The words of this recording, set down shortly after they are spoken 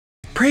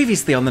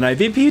Previously on the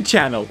Novympia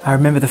channel. I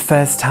remember the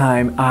first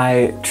time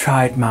I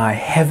tried my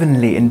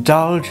heavenly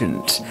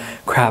indulgent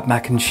crab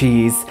mac and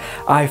cheese.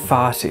 I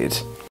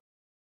farted.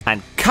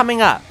 And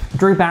coming up,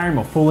 Drew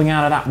Barrymore falling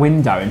out of that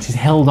window and she's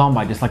held on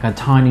by just like a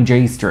tiny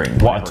G-string.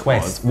 What a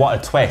twist, what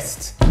a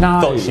twist.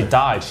 No. Thought she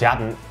died, she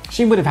hadn't.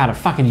 She would have had a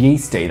fucking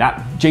yeasty.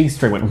 That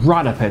G-string went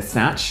right up her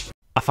snatch.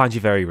 I find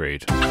you very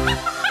rude.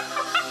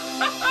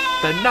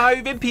 The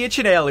Novympia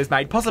channel is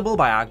made possible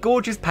by our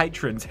gorgeous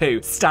patrons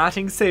who,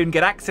 starting soon,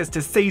 get access to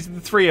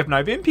season 3 of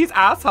Novympia's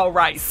Arsehole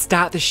Race.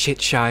 Start the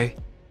shit show.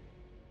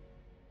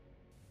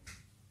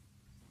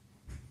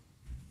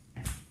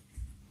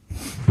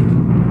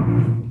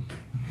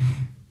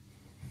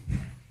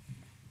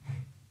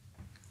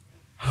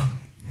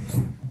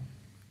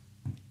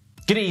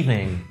 Good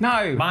evening.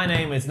 No. My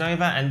name is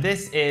Nova and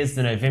this is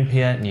the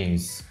Novympia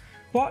News.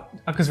 What?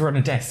 Because we're on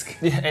a desk.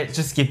 Yeah, it's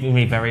just giving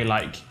me very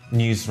like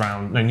news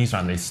round. No, news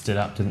round, they stood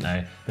up, didn't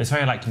they? But it's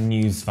very like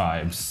news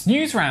vibes.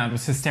 News round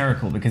was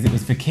hysterical because it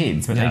was for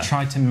kids, but Yeah. they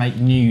tried to make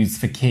news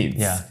for kids.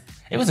 Yeah.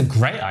 It was a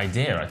great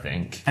idea, I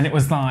think. And it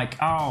was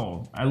like,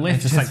 oh, a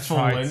lift just, has like,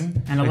 tried-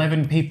 fallen and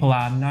 11 people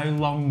are no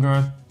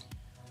longer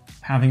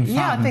having fun.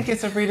 Yeah, I think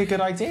it's a really good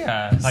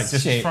idea. Like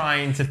just Shit.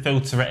 trying to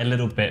filter it a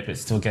little bit, but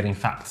still getting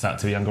facts out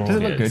to a younger Does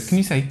audience. it look good? Can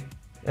you see?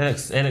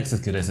 It looks as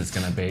good as it's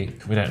gonna be.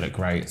 We don't look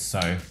great,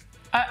 so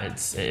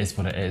it is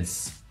what it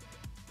is.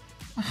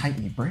 I hate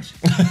you, Brit.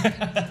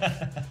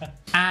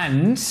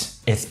 And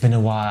It's been a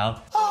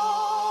while.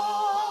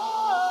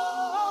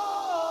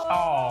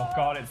 oh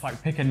god, it's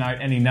like pick a note,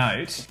 any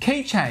note.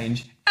 Key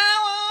change.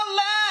 Our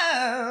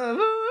love.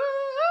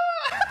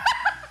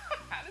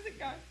 How does it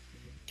go?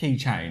 Key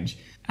change.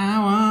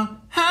 Our.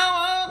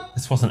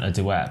 This wasn't a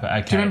duet, but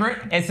okay. Do you remember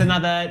it? It's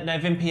another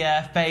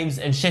Novympia Faves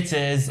and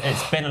Shitters.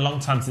 It's been a long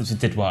time since we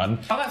did one.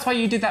 Oh, that's why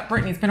you did that,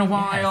 Brittany. It's been a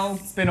while.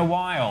 Yes. It's been a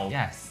while.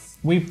 Yes.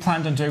 We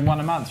planned on doing one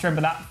a month.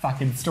 Remember that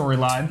fucking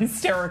storyline?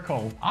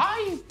 Hysterical.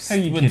 I Are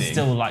you would kidding?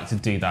 still like to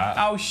do that.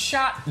 Oh,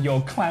 shut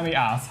your clammy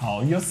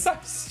asshole. You're so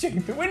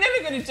stupid. We're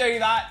never going to do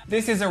that.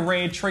 This is a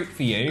rare treat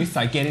for you,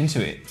 so get into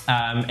it.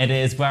 It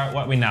is, what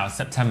are we now?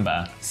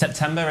 September.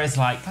 September is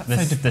like so the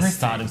depressing.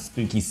 start of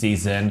spooky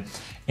season.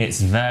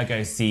 It's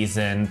Virgo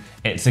season.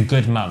 It's a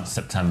good month,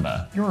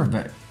 September. You're a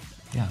Virgo.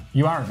 Yeah.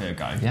 You are a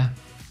Virgo. Yeah.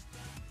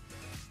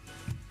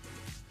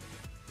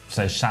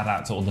 So shout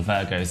out to all the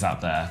Virgos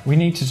out there. We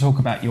need to talk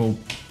about your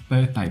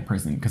birthday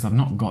present because I've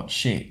not got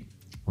shit.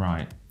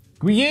 Right.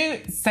 Well,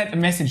 you sent a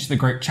message to the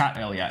group chat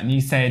earlier and you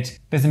said,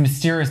 there's a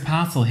mysterious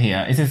parcel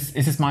here. Is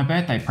this my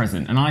birthday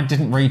present? And I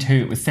didn't read who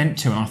it was sent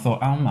to and I thought,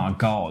 oh my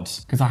God,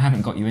 because I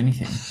haven't got you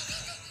anything.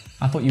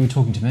 I thought you were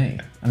talking to me.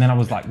 And then I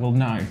was like, well,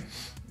 no.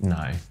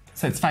 No.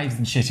 So it's faves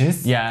and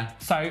shitters. Yeah.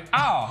 So,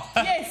 oh,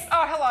 yes.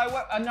 Oh, hello.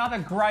 Well, another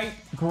great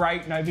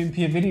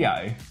Novympia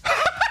video.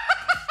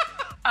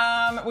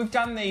 We've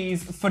done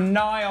these for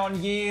nigh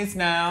on years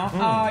now.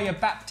 Oh, you're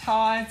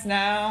baptised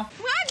now.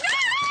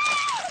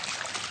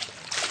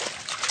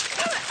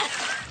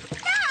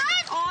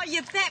 Oh,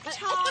 you're baptised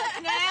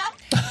now.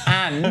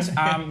 And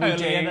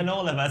Holier than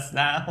all of us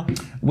now.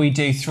 we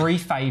do 3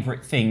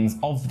 favourite things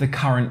of the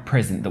current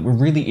present that we're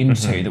really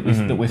into,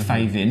 that we're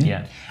faving.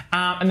 Yeah.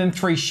 And then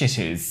 3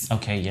 shitters.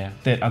 Okay, yeah.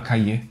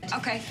 Okay.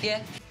 Okay,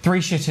 yeah. 3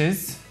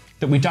 shitters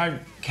that we don't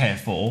care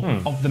for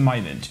of the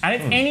moment. And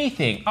it's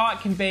anything. Oh,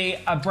 it can be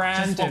a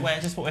brand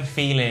Just what we're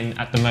feeling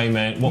at the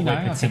moment, what You know,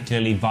 we're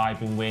particularly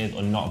vibing with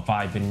or not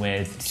vibing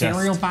with.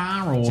 cereal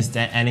bar or Just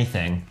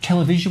anything.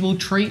 televisual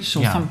treats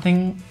or Yeah.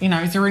 something. You know,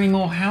 is there any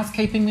more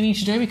housekeeping we need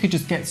to do? We could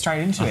just get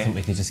straight into I it. think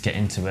we could just get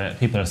into it.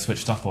 People are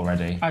switched off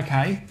already.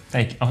 Okay.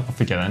 Off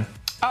we go then.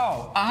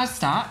 Oh, I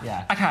start?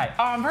 Yeah. Okay.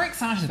 Oh, I'm very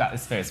excited about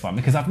this first one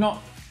because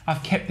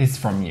I've kept this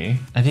from you.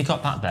 Have you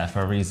got that there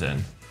for a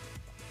reason?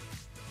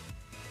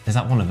 Is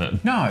that one of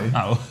them? No.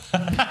 Oh.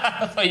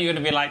 I thought you were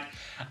going to be like,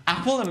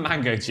 apple and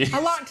mango juice.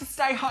 I like to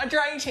stay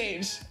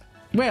hydrated.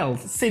 Well,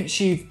 since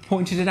you've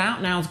pointed it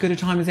out, now's as good a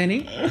time as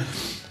any.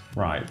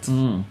 Right.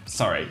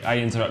 Sorry, I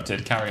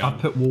interrupted. Carry I on.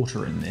 put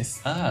water in this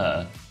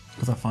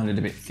because I find it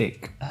a bit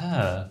thick.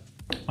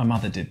 My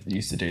mother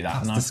used to do that.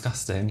 That's and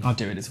disgusting. I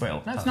do it as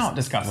well. That's not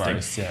disgusting.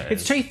 gross, yeah, it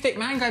it's is. too thick.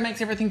 Mango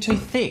makes everything too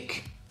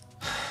thick.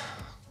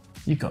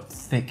 You've got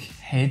thick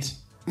head.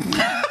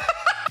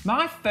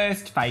 My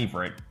first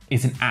favourite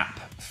is an app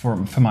for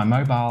my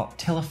mobile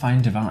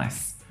telephone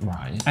device.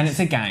 Right. And it's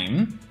a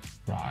game.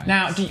 Right.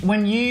 Now,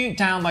 when you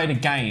download a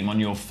game on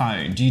your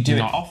phone, do you do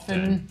Not it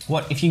often?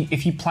 What if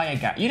you play a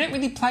game? You don't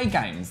really play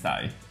games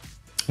though.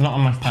 Not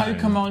on my phone.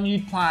 Pokemon,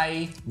 you'd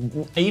play.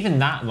 Even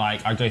that,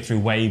 like, I go through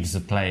waves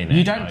of playing it.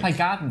 You don't like- play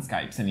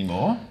Gardenscapes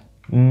anymore.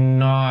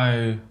 No.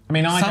 I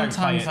mean, I don't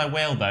play sometimes it. I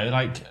will though.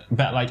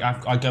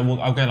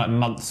 I'll go like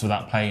months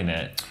without playing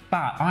it.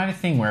 But I have a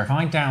thing where if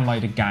I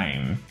download a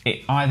game,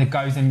 it either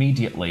goes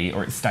immediately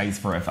or it stays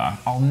forever.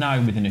 I'll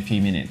know within a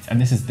few minutes, and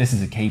this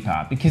is a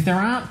keeper because there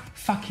aren't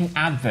fucking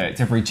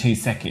adverts every 2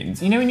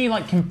 seconds. You know when you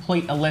like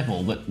complete a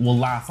level that will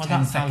last 10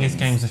 That's how seconds. these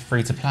games are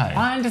free to play.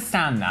 I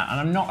understand that, and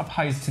I'm not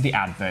opposed to the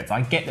adverts.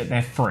 I get that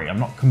they're free. I'm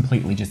not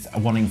completely just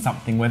wanting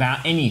something without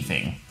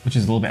anything, which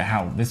is a little bit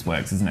how this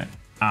works, isn't it?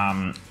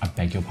 I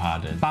beg your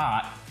pardon.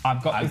 But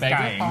I've got this beg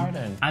your game,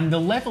 pardon. and the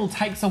level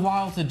takes a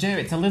while to do.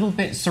 It's a little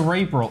bit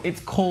cerebral.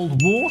 It's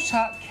called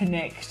Water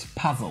Connect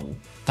Puzzle.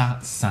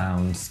 That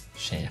sounds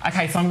shit.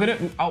 Okay, so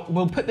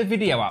we'll put the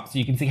video up so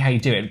you can see how you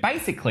do it.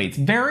 Basically, it's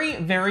very,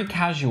 very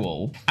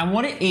casual, and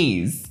what it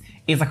is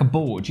like a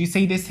board. You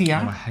see this here?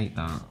 Oh, I hate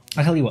that.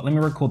 I tell you what, let me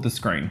record the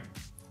screen.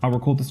 I'll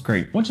record the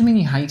screen. What do you mean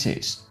you hate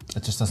it?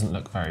 It just doesn't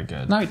look very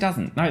good. No, it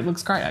doesn't. No, it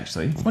looks great,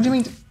 actually. What do you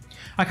mean?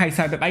 Okay,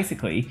 so, but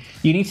basically,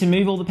 you need to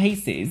move all the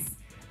pieces,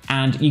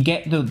 and you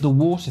get the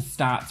water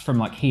starts from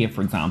like here,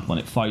 for example,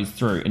 and it flows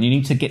through, and you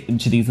need to get them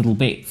to these little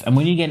bits. And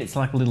when you get it to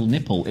like a little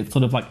nipple, it's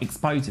sort of like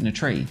exposed in a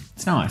tree.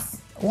 It's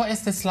nice. What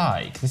is this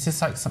like? This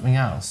is like something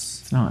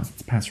else. It's nice.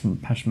 It's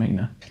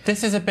pashmina.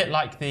 This is a bit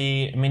like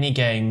the mini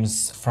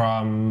games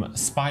from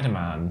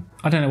Spider-Man.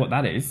 I don't know what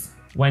that is.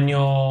 When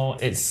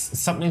it's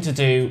something to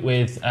do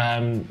with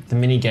the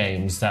mini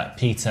games that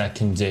Peter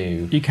can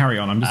do. You carry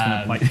on. I'm just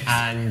gonna play this.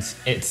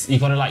 And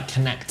you've got to like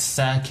connect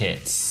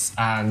circuits,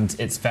 and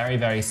it's very,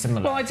 very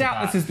similar. Well, I to doubt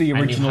that. this is the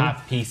original. And you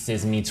have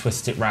pieces, and you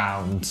twist it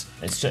round.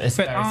 It's very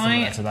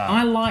similar to that.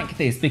 I like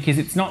this because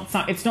it's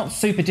not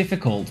super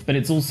difficult, but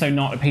it's also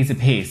not a piece of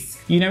piss.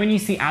 You know when you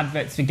see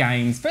adverts for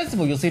games, first of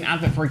all, you'll see an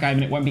advert for a game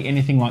and it won't be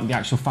anything like the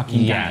actual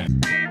fucking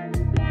game.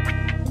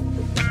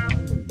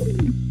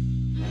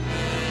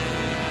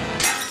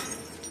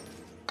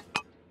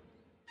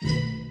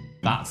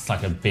 That's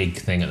like a big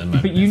thing at the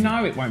moment. But you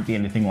know it won't be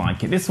anything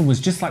like it. This one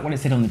was just like what it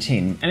said on the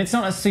tin. And it's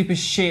not a super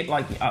shit,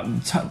 like,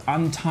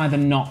 untie the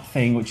knot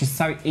thing, which is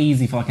so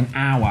easy for like an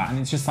hour. And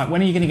it's just like,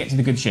 when are you going to get to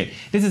the good shit?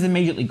 This is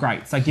immediately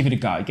great, so give it a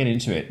go. Get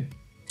into it.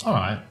 All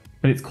right.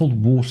 But it's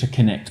called Water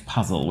Connect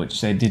Puzzle, which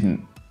they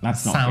didn't.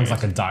 That's not Sounds good.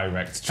 like a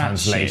direct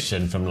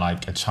translation from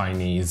like a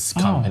Chinese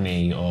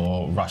company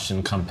or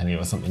Russian company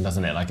or something,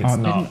 doesn't it? Like it's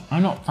not.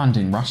 I'm not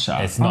funding Russia.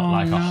 It's not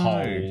like a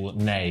whole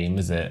name,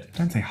 is it?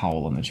 Don't say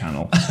whole on the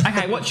channel.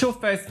 Okay, what's your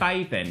first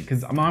fave then?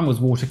 Because mine was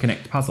Water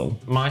Connect Puzzle.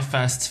 My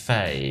first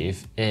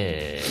fave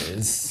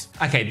is...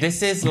 Okay,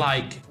 this is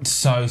like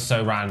so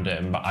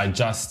random, but I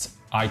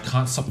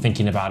can't stop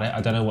thinking about it.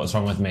 I don't know what's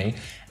wrong with me.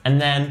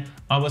 And then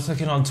I was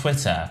looking on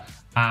Twitter,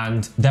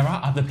 and there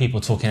are other people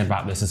talking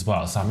about this as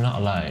well, so I'm not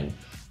alone.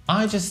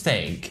 I just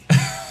think,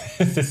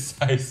 this is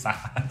so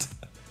sad.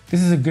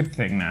 This is a good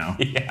thing now.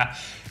 Yeah,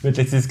 but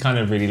this is kind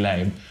of really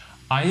lame.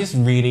 I just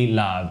really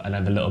love, and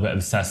I'm a little bit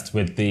obsessed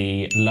with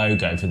the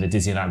logo for the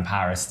Disneyland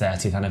Paris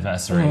 30th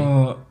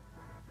anniversary.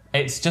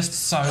 It's just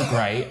so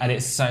great, and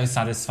it's so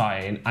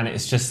satisfying, and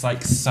it's just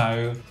like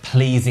so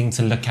pleasing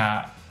to look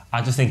at.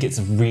 I just think it's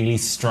a really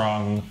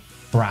strong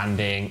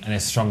branding and a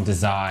strong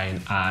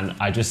design, and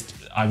I'm just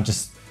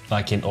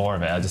like in awe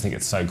of it. I just think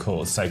it's so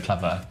cool, it's so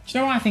clever. Do you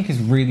know what I think is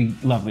really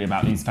lovely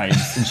about these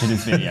faves and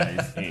shitters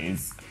videos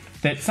is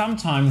that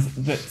sometimes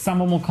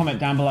someone will comment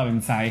down below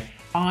and say,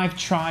 I've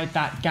tried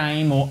that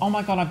game, or oh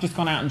my god, I've just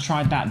gone out and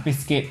tried that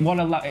biscuit. What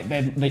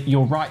a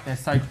you're right, they're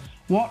so.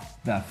 What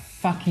the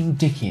fucking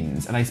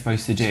dickens are they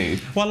supposed to do?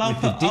 Well, I'll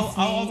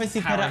obviously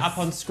put it up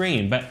on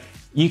screen, but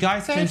you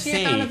guys can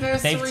see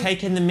they've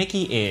taken the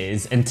Mickey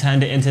ears and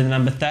turned it into the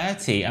number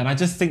 30, and I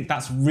just think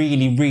that's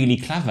really, really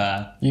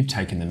clever. You've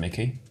taken the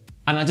Mickey.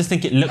 And I just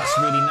think it looks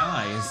really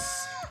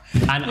nice.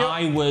 And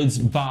I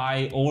would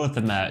buy all of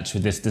the merch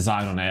with this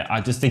design on it.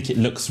 I just think it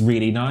looks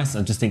really nice.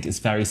 I just think it's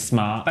very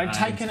smart. They've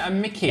taken a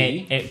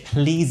Mickey. It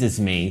pleases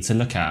me to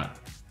look at.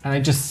 And they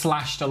just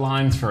slashed a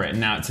line through it and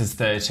now it says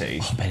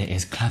 30. Oh, but it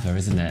is clever,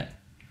 isn't it?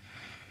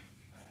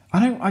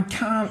 I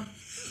can't.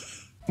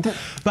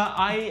 But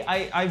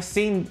I've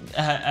seen,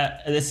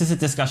 this is a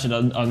discussion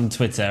on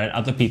Twitter, and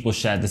other people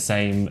share the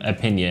same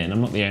opinion.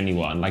 I'm not the only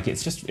one. Like,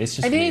 it's just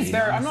It really is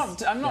very,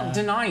 nice. I'm not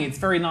denying it's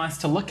very nice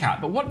to look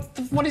at, but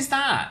what is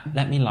that?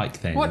 Let me like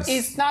things. What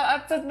is, no,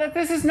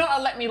 this is not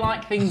a let me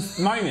like things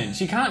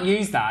moment. You can't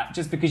use that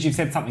just because you've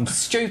said something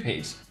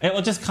stupid. It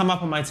will just come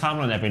up on my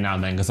timeline every now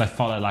and then, because I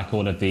follow like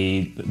all of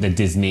the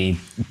Disney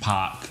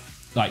park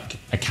like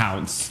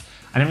accounts.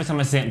 And every time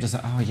I see it, I'm just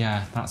like, oh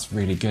yeah, that's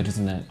really good,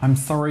 isn't it? I'm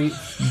sorry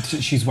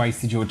she's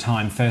wasted your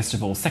time, first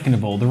of all. Second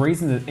of all, the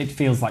reason that it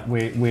feels like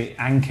we're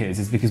anchors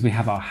is because we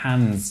have our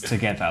hands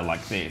together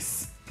like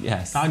this.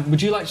 Yes.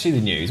 Would you like to see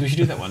the news? We should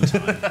do that one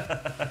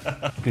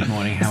time. Good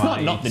morning, how are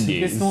you? Not the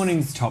news. This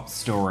morning's top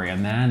story, a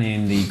man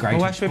in the Greater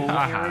Where should we Poole put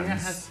our area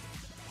hands?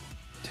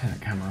 Turn that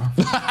camera off.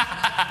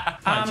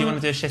 Right, do you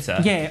want to do a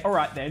shitter? Yeah, all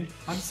right then.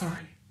 I'm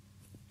sorry.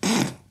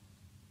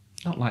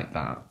 Not like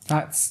that.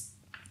 That's...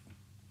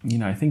 You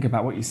know, think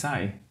about what you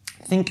say.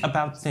 Think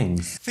about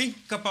things. Think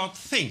about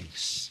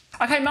things.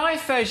 Okay, my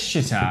first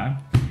shitter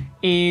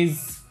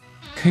is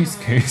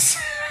couscous.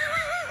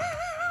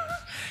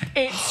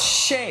 It's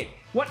shit.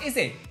 What is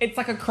it? It's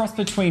like a cross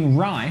between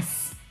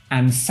rice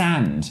and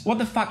sand. What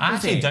the fuck is it? I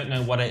actually don't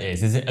know what it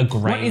is. Is it a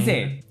grain? What is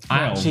it?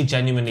 I Well, actually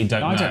genuinely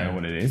don't know. I don't know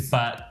what it is.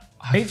 But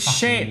I It's fucking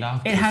shit.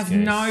 love It has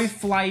couscous. no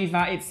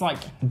flavour. It's like,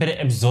 But it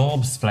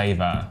absorbs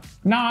flavour.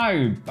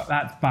 no, but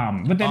that's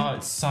bum. But then, Oh,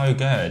 it's so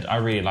good. I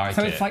really like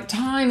so it. it's like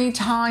tiny,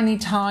 tiny,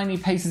 tiny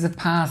pieces of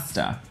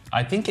pasta.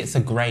 I think it's a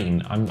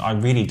grain. I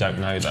really don't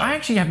know though. I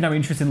actually have no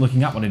interest in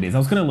looking up what it is. I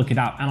was going to look it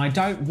up and I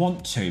don't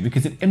want to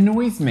because it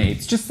annoys me.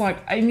 It's just like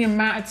in your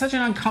mouth. It's such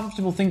an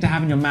uncomfortable thing to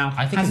have in your mouth.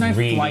 I think it has it's no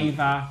really,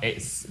 flavour.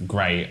 It's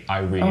great. I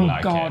really Oh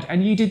like God! it.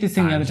 And you did this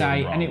thing the other And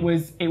day, you're and it wrong.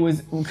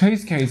 was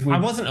couscous. With, I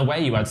wasn't aware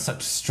you had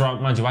such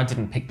strong. Mind you, I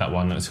didn't pick that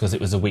one. That was because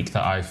it was a week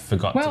that I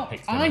forgot to well,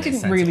 pick them. I and it didn't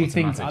sent it really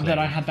think automatically. that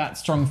I had that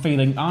strong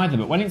feeling either.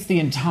 But when it's the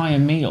entire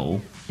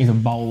meal is a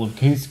bowl of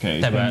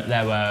couscous,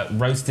 There were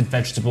roasted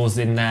vegetables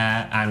in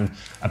there and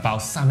a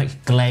balsamic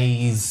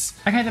glaze.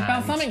 okay, the and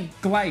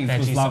balsamic glaze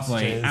was veggie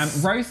lovely, sausages.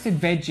 and roasted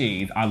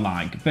veggies I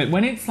like. But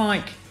when it's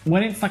like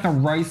a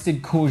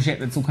roasted courgette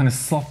that's all kind of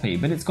sloppy,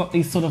 but it's got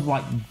these sort of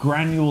like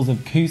granules of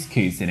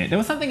couscous in it. There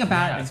was something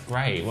about That's it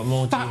great. What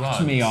more do you that want?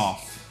 fucked me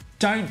off.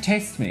 Don't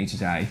test me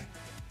today.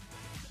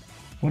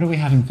 What are we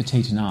having for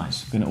tea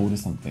tonight? We're going to order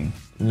something.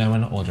 No, we're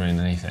not ordering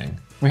anything.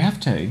 We have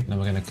to. No,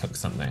 we're going to cook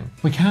something.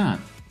 We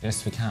can't.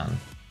 Yes, we can.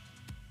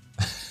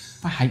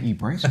 I hate you,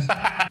 Brett.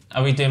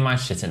 Are we doing my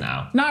shitter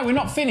now? No, we're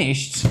not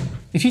finished.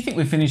 If you think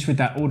we're finished with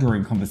that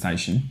ordering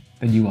conversation,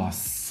 then you are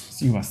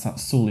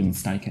sorely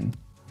mistaken.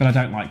 But I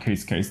don't like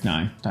couscous.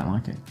 No, don't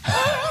like it.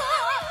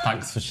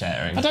 Thanks for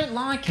sharing. I don't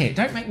like it.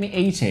 Don't make me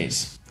eat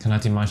it. Can I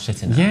do my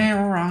shitter now?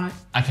 Yeah, all right.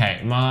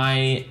 Okay,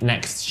 my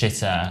next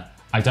shitter.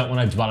 I don't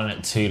want to dwell on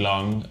it too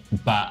long,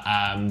 but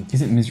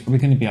Is it miserable? We're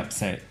going to be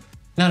upset.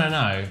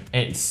 no.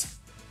 It's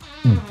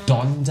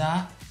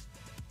Donda.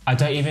 I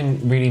don't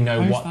even really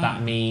know Who's what that?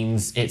 that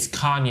means. It's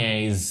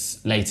Kanye's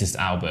latest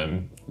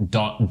album,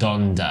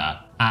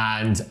 Donda.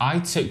 And I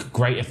took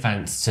great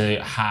offense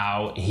to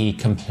how he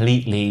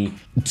completely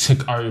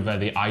took over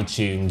the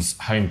iTunes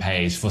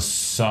homepage for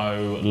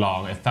so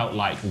long. It felt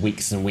like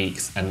weeks and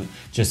weeks and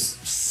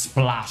just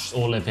splashed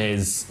all of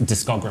his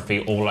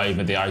discography all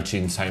over the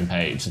iTunes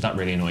homepage. That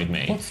really annoyed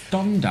me. What's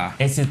Donda?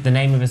 It's the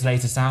name of his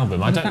latest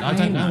album. I does don't that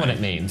know mean, what though? it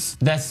means.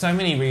 There's so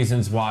many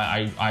reasons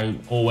why I'm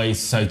always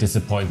so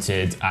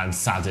disappointed and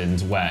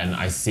saddened when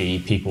I see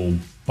people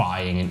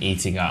buying and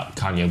eating up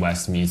Kanye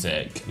West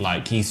music.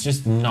 Like, he's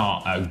just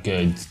not a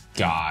good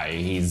guy.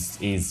 He's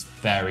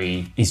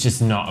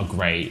just not a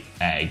great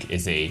egg,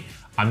 is he?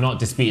 I'm not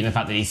disputing the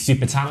fact that he's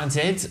super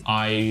talented.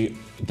 I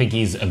think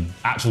he's an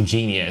actual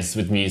genius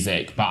with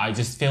music, but I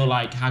just feel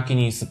like, how can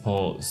you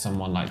support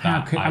someone like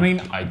that?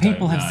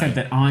 People have don't said know.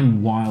 that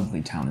I'm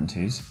wildly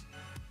talented,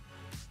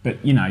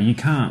 but you know, you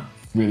can't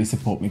really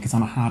support me because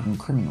I'm a hardened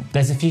criminal.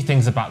 There's a few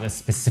things about this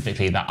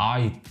specifically that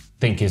I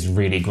think is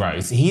really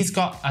gross. He's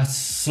got a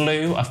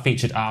slew of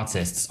featured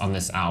artists on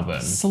this album.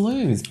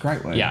 Slew is a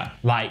great word. Yeah,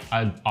 like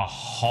a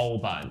whole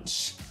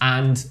bunch.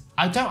 And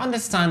I don't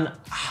understand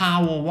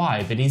how or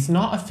why, but he's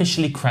not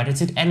officially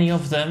credited any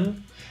of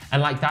them.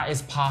 And like, that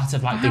is part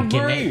of like How the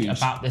gimmick rude.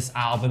 about this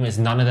album is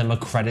none of them are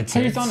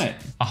credited. Who's on it?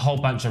 A whole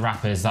bunch of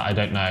rappers that I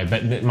don't know.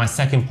 But my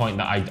second point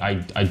that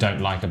I don't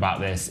like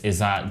about this is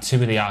that two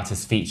of the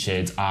artists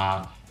featured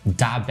are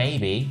Da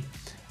Baby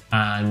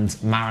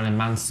and Marilyn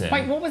Manson.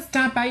 Wait, what was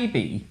Da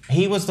Baby?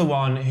 He was the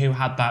one who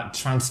had that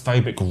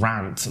transphobic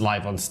rant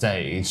live on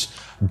stage,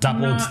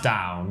 doubled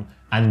down,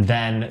 and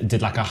then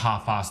did like a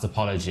half-assed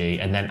apology,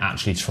 and then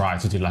actually tried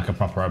to do like a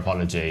proper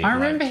apology. I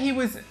remember he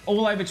was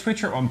all over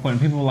Twitter at one point,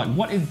 and people were like,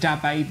 "What is Da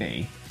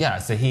Baby?" Yeah,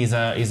 so he's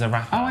a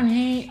rapper. Oh,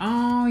 and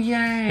oh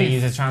yeah. But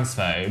he's a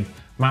transphobe.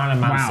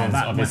 Marilyn Wow, Manson's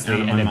that went obviously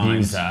out of an my mind.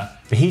 abuser.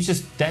 But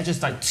they're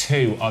just like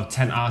 2 of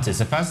 10 artists.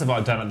 So first of all,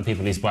 I don't like the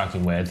people he's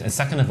working with. And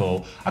second of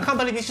all, I can't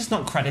believe he's just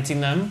not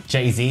crediting them.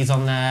 Jay-Z's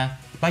on there.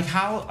 Like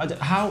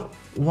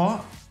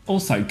what?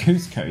 Also,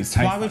 couscous.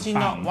 Why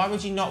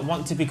would you not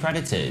want to be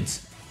credited?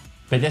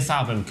 But this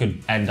album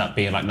could end up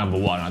being like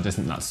 #1. I just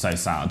think that's so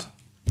sad.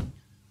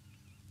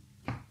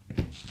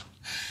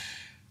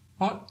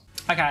 What?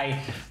 Okay,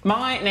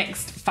 my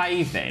next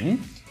fave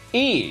then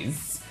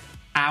is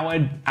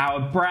our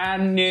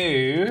brand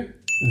new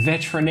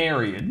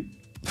veterinarian.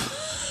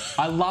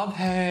 I love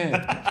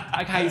her.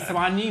 Okay, so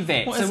our new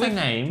vet. What is her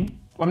name?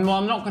 Well,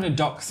 I'm not going to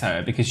dox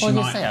her because she Well,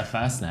 you might say her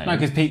first name. No,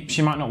 because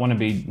she might not want to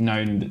be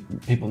known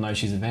that people know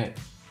she's a vet.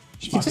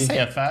 She You just say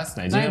her first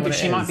name. Do you know No, what but it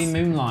she is? might be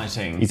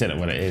moonlighting. You don't know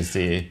what it is,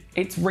 do you?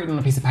 It's written on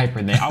a piece of paper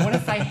in there. I want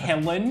to say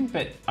Helen,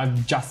 but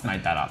I've just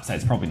made that up, so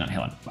it's probably not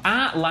Helen.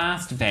 Our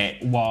last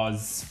vet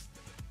was...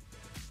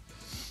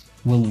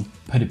 We'll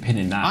put a pin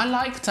in that. I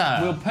liked her.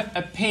 We'll put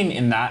a pin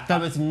in that. There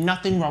was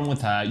nothing wrong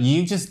with her.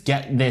 You just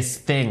get this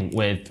thing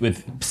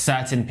with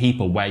certain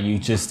people where you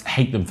just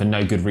hate them for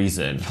no good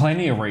reason.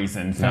 Plenty of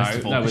reason, first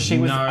of all. there 'cause was she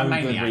was no a good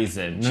maniac.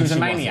 reason. No, She was a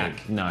wasn't.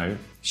 maniac. No. I was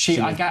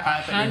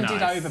perfectly handed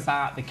nice. over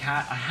Bart the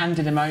cat. I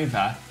handed him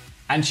over,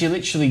 and she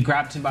literally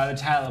grabbed him by the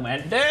tail and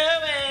went, "Do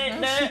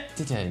it!"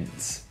 She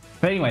didn't.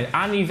 But anyway,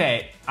 our new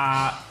vet,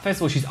 first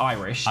of all, she's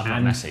Irish. I've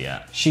not met her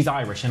yet. She's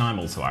Irish and I'm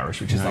also Irish,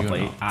 which is No, you're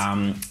lovely.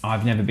 not.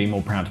 I've never been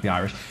more proud to be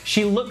Irish.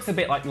 She looks a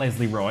bit like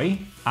Leslie Roy,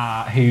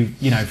 who,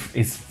 you know,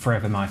 is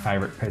forever my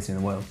favourite person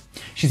in the world.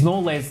 She's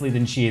more Leslie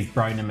than she is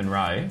Brona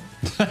Monroe.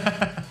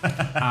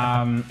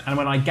 And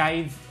when I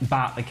gave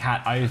Bart the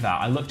cat over,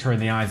 I looked her in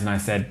the eyes and I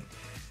said,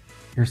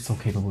 "You're so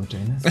capable of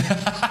doing this."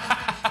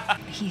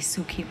 He's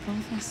so capable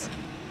of this.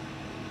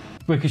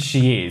 Because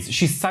she is.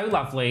 She's so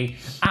lovely.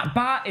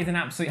 Bart is an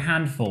absolute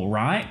handful,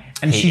 right?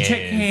 And He she took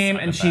is him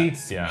like and the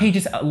best, yeah. he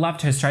just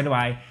loved her straight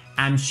away.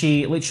 And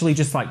she literally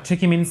just like took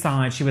him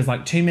inside. She was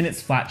like 2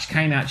 minutes flat. She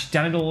came out, she'd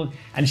done it all,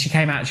 and she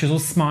came out, she was all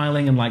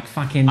smiling and like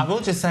fucking... I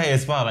will just say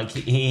as well, like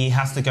he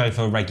has to go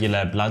for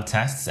regular blood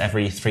tests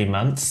every 3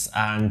 months,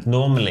 and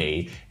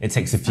normally it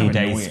takes a few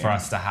days for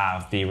us to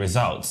have the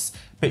results.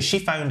 But she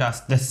phoned us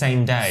the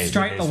same day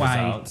straight with his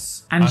away,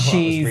 results. and I thought it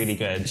she's was really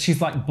good.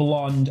 She's like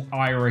blonde,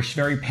 Irish,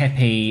 very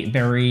peppy,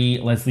 very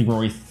Leslie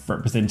Roy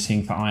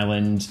representing for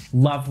Ireland,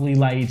 lovely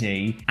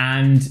lady,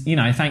 and you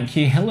know, thank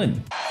you,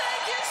 Helen.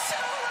 Thank you so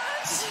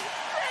much.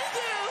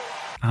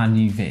 Thank you. Our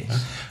new vet.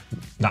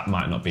 That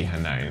might not be her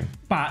name.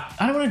 But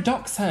I don't want to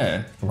dox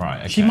her. Right,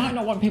 okay. She might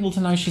not want people to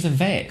know she's a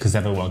vet. Because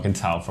everyone can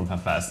tell from her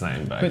first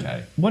name, but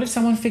okay. What if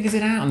someone figures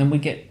it out and then we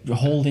get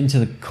hauled into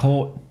the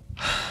court?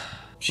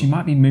 She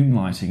might be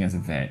moonlighting as a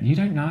vet. You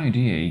don't know, do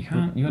you? You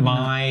can't. You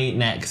My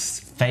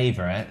next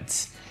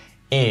favourite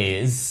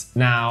is,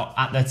 now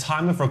at the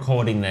time of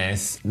recording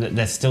this,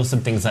 there's still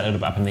some things that are a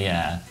little bit up in the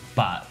air,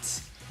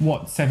 but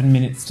What, 7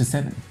 minutes to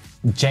 7?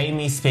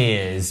 Jamie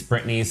Spears,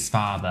 Britney's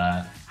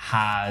father,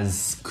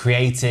 has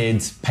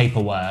created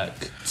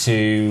paperwork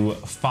to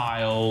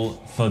file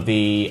for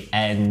the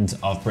end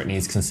of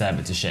Britney's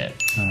conservatorship.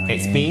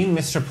 It's been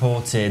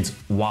misreported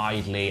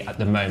widely at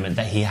the moment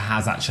that he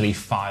has actually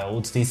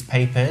filed these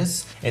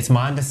papers. It's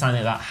my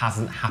understanding that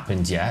hasn't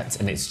happened yet,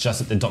 and it's just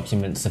that the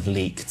documents have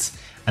leaked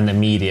and the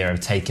media have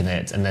taken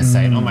it and they're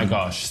saying, oh my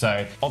gosh.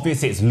 So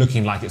obviously it's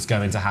looking like it's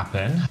going to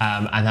happen.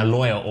 And her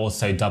lawyer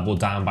also doubled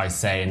down by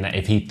saying that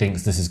if he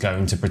thinks this is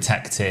going to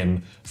protect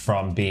him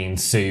from being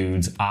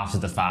sued after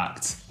the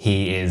fact,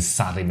 he is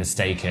sadly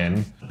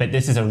mistaken. But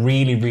this is a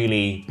really,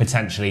 really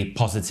potentially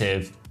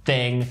positive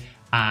thing,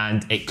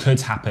 and it could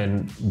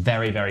happen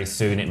very, very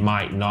soon. It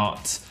might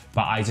not.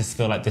 But I just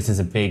feel like this is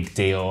a big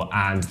deal,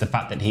 and the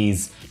fact that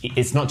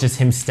it's not just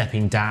him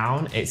stepping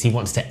down, it's he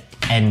wants to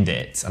end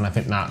it, and I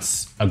think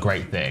that's a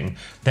great thing.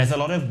 There's a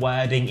lot of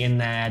wording in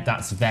there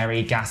that's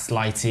very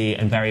gaslighty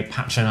and very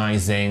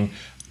patronising,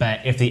 but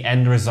if the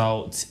end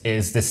result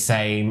is the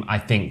same, I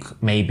think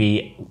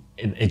maybe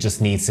it just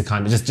needs to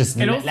kind of just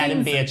let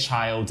him be a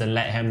child and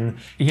let him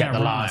get the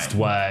last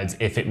word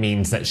if it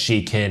means that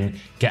she can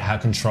get her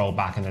control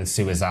back and then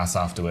sue his ass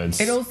afterwards.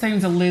 It all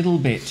seems a little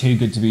bit too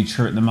good to be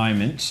true at the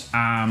moment.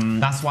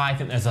 That's why I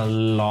think there's a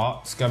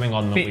lot going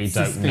on that we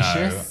don't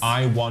know.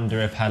 I wonder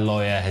if her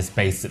lawyer has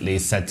basically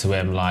said to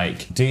him,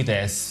 like, do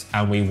this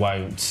and we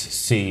won't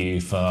sue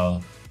you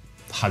for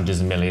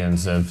hundreds of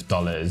millions of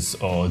dollars,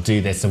 or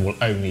do this and we'll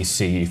only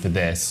sue you for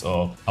this,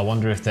 or I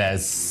wonder if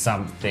there's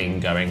something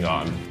going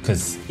on,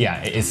 because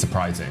yeah, it is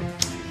surprising.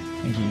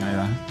 Thank you,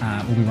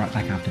 Nova. We'll be right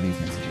back after these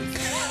messages.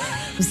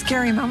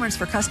 Scary moments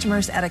for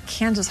customers at a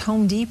Kansas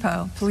Home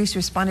Depot. Police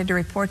responded to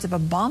reports of a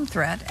bomb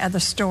threat at the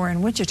store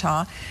in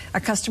Wichita. A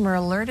customer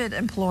alerted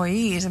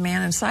employees. A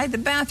man inside the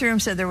bathroom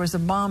said there was a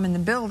bomb in the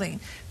building.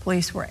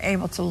 Police were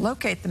able to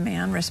locate the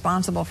man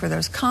responsible for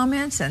those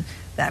comments, and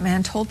that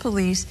man told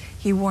police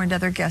he warned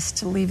other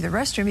guests to leave the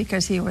restroom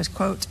because he was,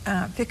 quote,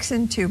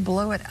 fixing to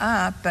blow it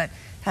up, but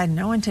had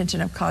no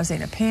intention of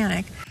causing a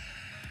panic.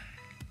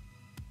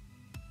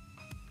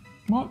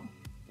 What?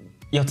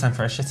 Your time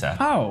for a shitter.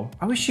 Oh,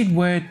 I wish you'd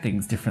word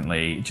things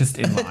differently, just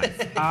in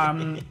life.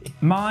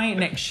 My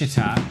next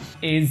shitter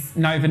is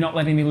Nova not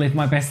letting me live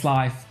my best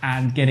life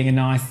and getting a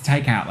nice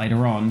takeout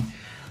later on.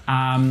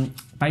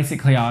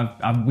 Basically,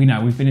 we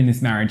know we've been in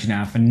this marriage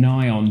now for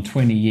nigh on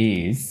 20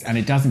 years, and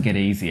it doesn't get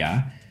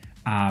easier.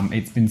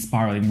 It's been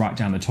spiraling right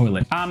down the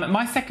toilet.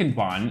 My second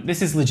one,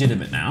 this is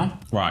legitimate now.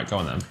 Right, go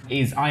on then.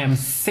 Is I am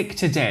sick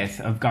to death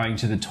of going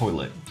to the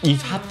toilet.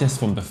 You've had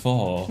this one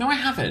before. No, I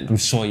haven't. I'm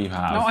sure you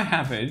have. No, I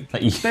haven't.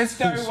 There's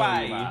no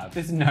way.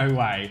 There's no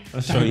way.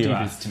 I'm sure Don't you do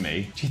have. this to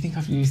me. Do you think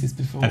I've used this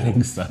before? I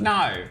think so.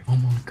 No. Oh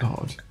my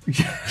God.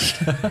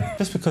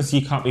 Just because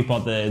you can't be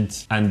bothered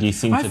and you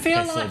seem to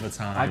piss all the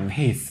time. I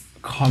piss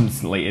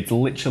constantly. It's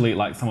literally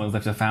like someone's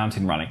left a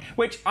fountain running,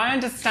 which I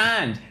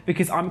understand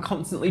because I'm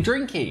constantly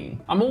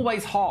drinking. I'm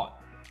always hot.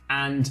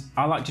 And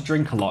I like to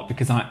drink a lot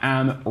because I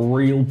am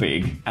real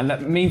big, and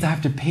that means I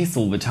have to piss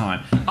all the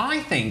time.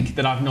 I think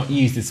that I've not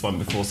used this one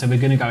before, so we're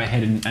going to go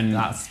ahead and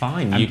that's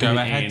fine. And you go put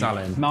it ahead, in.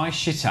 darling. My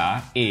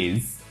shitter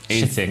is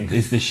Shitting.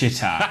 Is the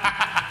shitter.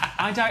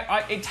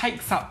 it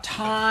takes up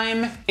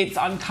time. It's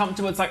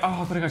uncomfortable. It's like, oh,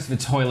 I've got to go to the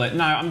toilet.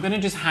 No, I'm going to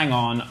just hang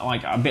on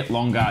like a bit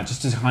longer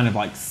just to kind of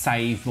like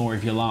save more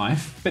of your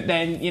life. But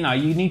then, you know,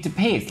 you need to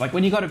piss. Like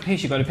when you got to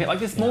piss, you got to piss. Like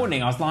this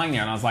morning I was lying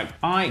there and I was like,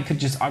 I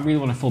really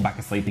want to fall back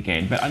asleep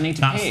again, but I need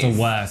to piss. That's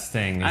the worst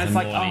thing is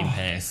the morning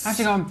piss. I have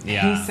to go and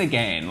piss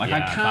again. Like I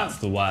can't. That's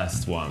the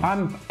worst one.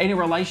 I'm in a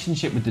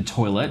relationship with the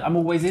toilet. I'm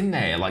always in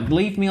there. Like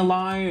leave me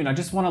alone. I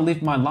just want to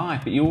live my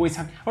life. But you always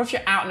have, or if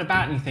you're out and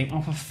about and you think,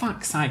 oh, for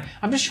fuck's sake,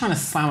 I'm just trying to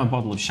slam a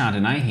bottle of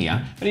Chardonnay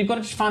here, but you've got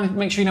to just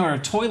make sure you know where a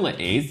toilet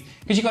is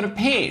because you've got to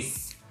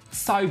piss.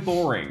 So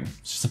boring.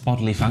 It's just a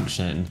bodily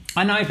function.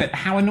 I know, but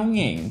how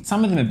annoying.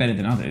 Some of them are better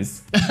than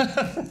others.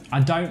 I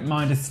don't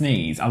mind a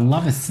sneeze. I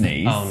love a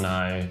sneeze. Oh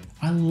no.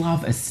 I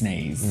love a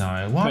sneeze.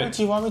 No.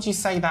 Why would you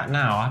say that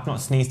now? I've not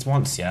sneezed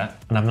once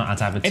yet, and I've not had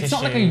to have a tissue. It's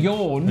not like a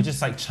yawn. We're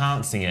just like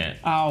chancing it.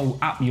 Oh,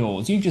 up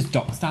yours. You just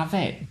doxed our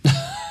vet.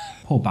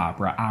 Poor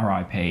Barbara,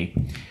 R.I.P.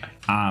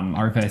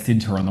 I reversed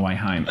into her on the way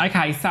home.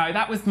 Okay, so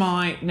that was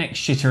my next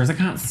shitter, as I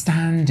can't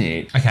stand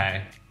it.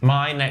 Okay,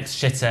 my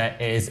next shitter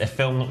is a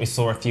film that we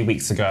saw a few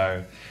weeks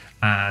ago,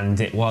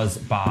 and it was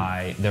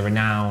by the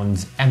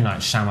renowned M. Night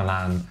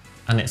Shyamalan,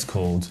 and it's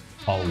called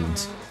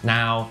Old.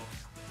 Now,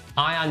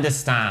 I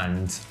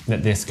understand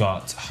that this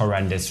got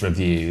horrendous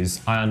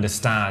reviews. I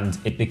understand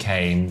it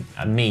became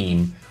a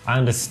meme. I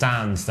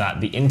understand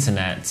that the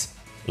internet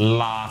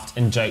laughed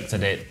and joked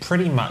at it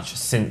pretty much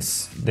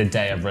since the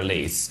day of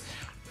release.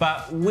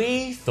 But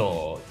we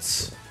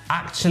thought,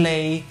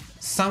 actually,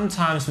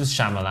 sometimes with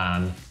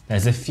Shyamalan,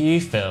 there's a few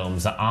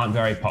films that aren't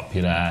very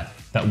popular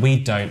that we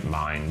don't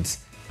mind.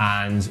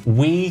 And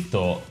we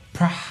thought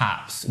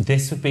perhaps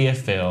this would be a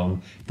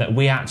film that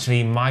we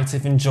actually might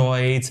have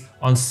enjoyed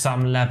on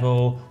some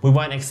level. We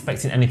weren't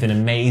expecting anything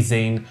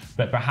amazing,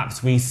 but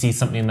perhaps we see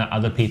something that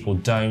other people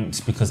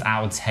don't because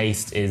our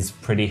taste is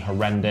pretty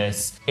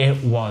horrendous.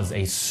 It was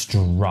a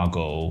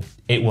struggle.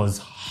 It was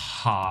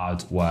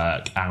hard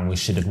work and we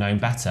should have known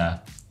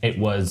better. It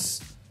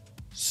was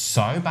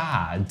so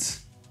bad.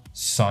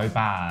 So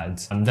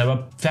bad. And there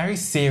were very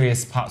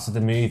serious parts of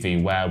the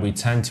movie where we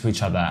turned to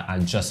each other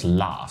and just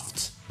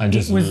laughed.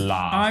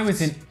 I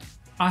was in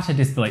utter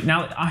disbelief.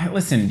 Now, I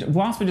listened,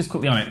 whilst we're just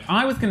quickly on it,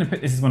 I was going to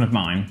put this as one of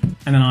mine,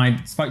 and then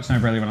I spoke to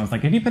Nova earlier and I was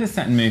like, have you put a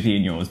certain movie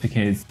in yours?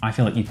 Because I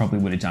feel like you probably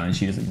would have done, and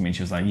she just looked at me and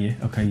she was like, yeah,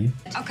 okay, you.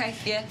 Okay,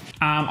 yeah.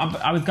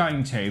 I was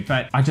going to,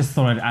 but I just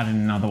thought I'd add in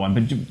another one.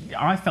 But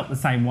I felt the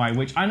same way,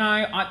 which I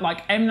know,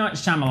 like M. Night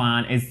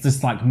Shyamalan is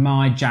just like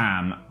my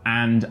jam,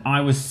 and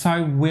I was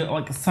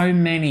so so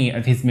many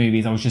of his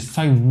movies, I was just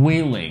so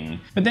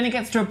willing. But then it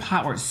gets to a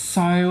part where it's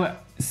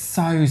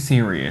so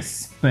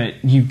serious,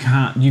 but you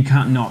can't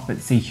not but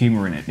see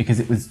humour in it, because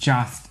it was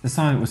just, the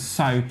song was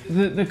so,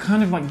 the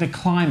kind of like the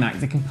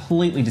climax, it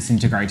completely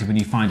disintegrated when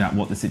you find out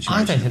what the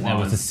situation was. I don't think there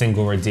was a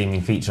single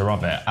redeeming feature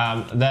of it.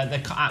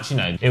 Actually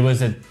no, it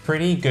was a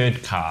pretty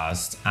good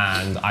cast,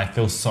 and I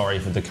feel sorry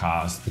for the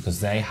cast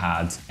because they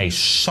had a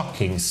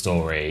shocking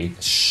story,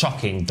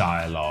 shocking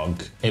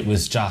dialogue. It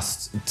was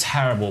just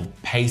terrible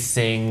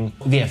pacing.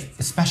 The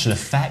special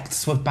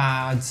effects were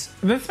bad.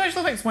 The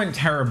special effects weren't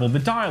terrible, the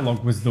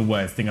dialogue was the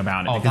worst thing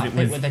about it, because it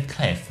was with the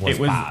cliff was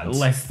bad.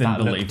 Less than that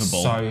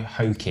believable. So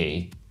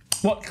hokey.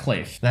 What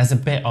cliff? There's a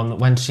bit on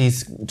when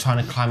she's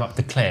trying to climb up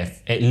the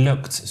cliff. It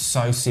looked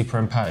so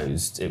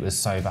superimposed. It was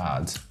so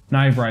bad.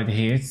 Nova over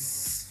here,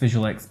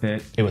 visual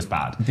expert. It was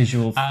bad.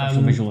 Special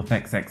visual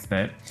effects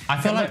expert.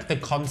 I feel like the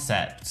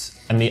concept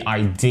and the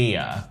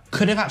idea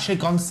could have actually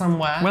gone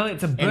somewhere. Well,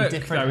 it's a book,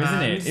 though,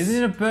 isn't it?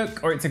 Isn't it a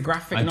book or it's a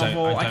graphic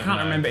novel? I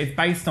can't remember. It's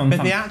based on some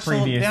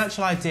previous... the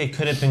actual idea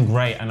could have been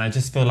great, and I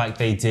just feel like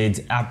they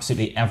did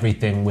absolutely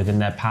everything within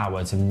their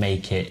power to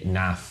make it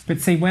naff.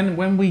 But see,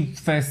 when we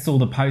first saw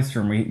the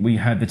poster and we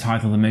heard the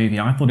title of the movie,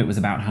 I thought it was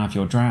about Half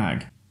Your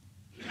Drag.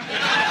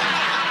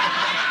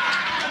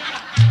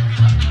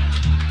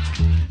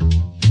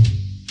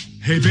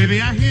 Hey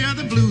baby, I hear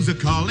the blues are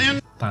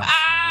calling. That's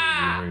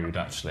really rude,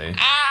 actually.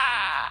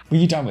 Were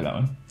you done with that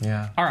one?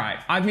 Yeah. All right.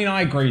 I mean,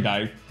 I agree,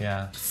 though.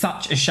 Yeah.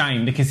 Such a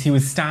shame, because he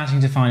was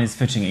starting to find his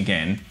footing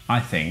again, I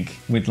think,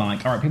 with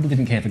like, all right, people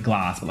didn't care for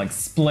Glass, but like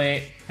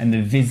Split and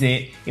The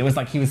Visit, it was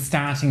like he was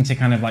starting to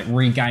kind of like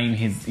regain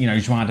his, you know,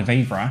 joie de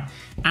vivre,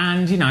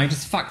 and, you know,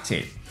 just fucked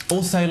it.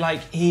 Also,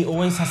 like, he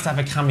always has to have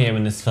a cameo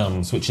in his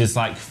films, which is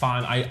like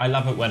fine. I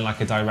love it when like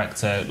a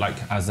director like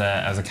as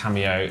a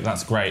cameo.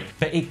 That's great.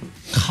 But he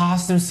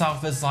cast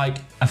himself as like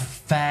a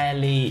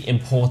fairly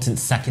important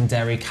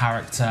secondary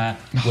character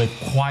with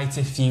quite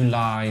a few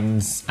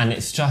lines, and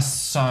it's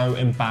just so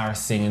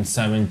embarrassing and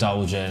so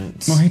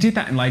indulgent. Well, he did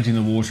that in Lady in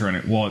the Water, and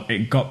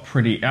it got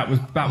pretty. That was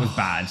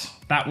bad.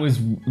 That was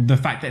the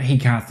fact that he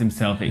cast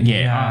himself. He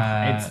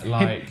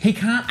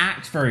can't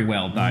act very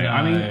well, though. No.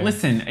 I mean,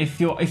 listen, if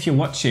you're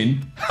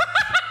watching,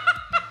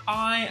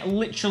 I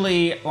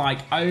literally like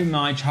owe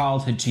my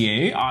childhood to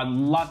you. I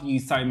love you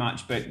so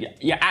much,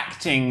 but your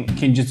acting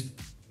can just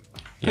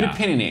put a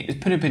pin in it. Just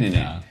put a pin in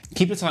it.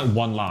 Keep it to like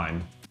one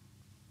line.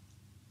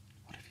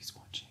 What if he's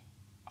watching?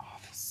 Oh, I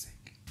feel sick.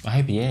 I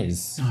hope he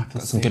is. Oh, I feel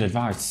That's some good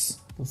advice.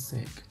 I feel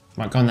sick.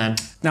 Right, go on then.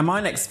 Now, my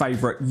next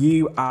favourite,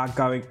 you are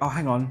going... Oh,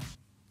 hang on.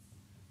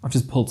 I've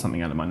just pulled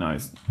something out of my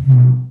nose.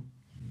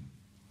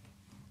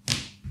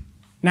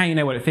 Now you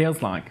know what it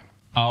feels like.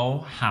 Oh,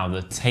 how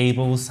the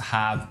tables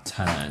have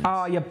turned.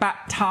 Oh, you're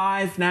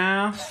baptised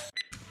now.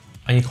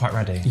 Are you quite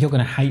ready? You're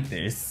going to hate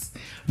this.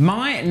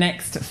 My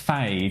next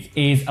fave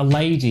is a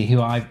lady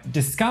who I've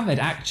discovered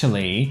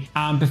actually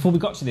before we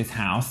got to this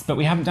house, but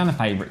we haven't done a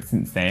favourite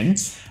since then,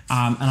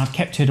 and I've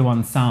kept her to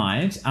one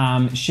side.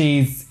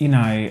 She's, you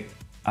know,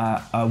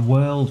 a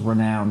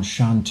world-renowned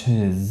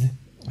chanteuse.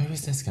 Who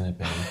is this going to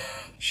be?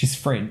 She's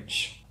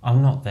French.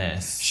 I'm not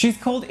this. She's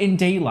called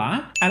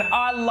Indila, and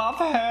I love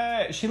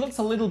her. She looks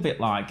a little bit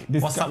like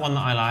this. What's that one that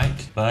I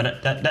like?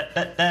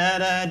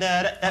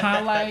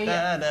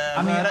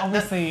 I mean,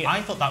 obviously...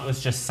 I thought that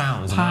was just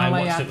sounds, and then I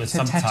watched it with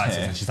subtitles,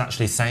 and she's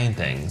actually saying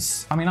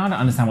things. I mean, I don't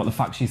understand what the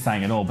fuck she's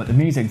saying at all, but the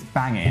music's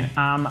banging.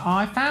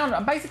 I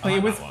found, basically, I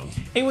was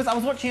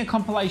watching a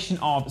compilation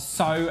of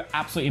so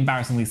absolutely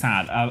embarrassingly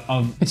sad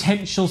of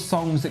potential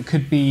songs that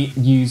could be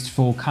used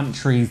for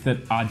countries that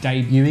are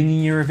debuting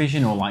in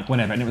Eurovision or like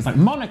whatever, and it was like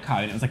Monaco,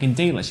 and it was like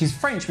Indila. She's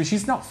French, but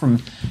she's not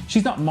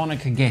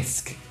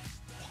Monaco-esque.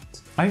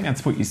 I think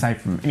that's what you say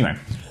from, anyway.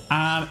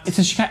 And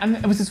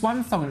there was this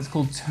one song, and it's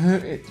called,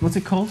 what's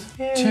it called?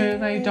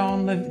 Tourner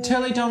dans la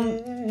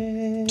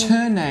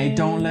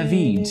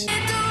vide.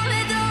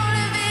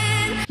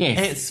 Yes.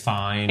 It's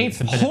fine. It's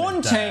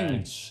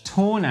haunting.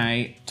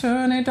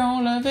 Tourner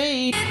dans la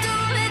vide.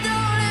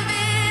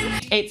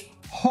 It's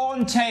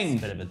haunting.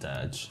 It's a bit of a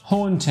dirge.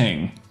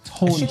 Haunting.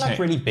 Is she like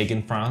really big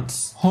in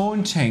France?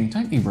 Haunting.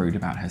 Don't be rude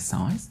about her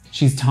size.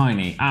 She's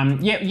tiny.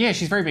 Yeah,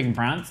 she's very big in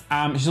France.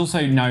 She's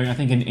also known, I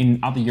think, in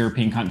other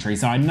European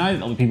countries. So I know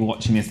that other people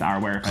watching this are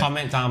aware of her.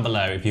 Comment down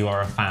below if you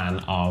are a fan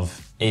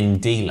of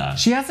Indila.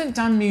 She hasn't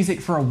done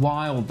music for a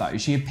while though.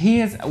 She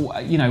appears,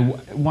 you know,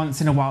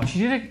 once in a while. She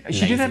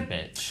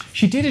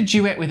did a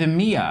duet with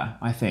Amia,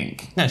 I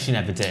think. No, she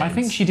never did. I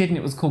think she did, and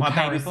it was called My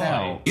Baby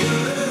Carousel. Boy.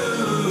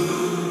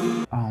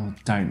 Oh,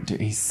 don't do.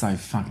 He's so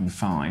fucking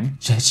fine.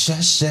 You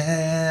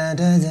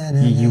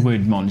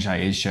would,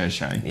 Monjay is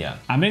Cherche. Yeah.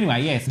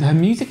 Anyway, yes, her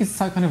music is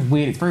so kind of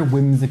weird. It's very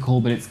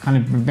whimsical, but it's kind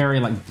of very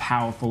like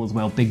powerful as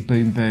well. Big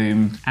boom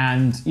boom,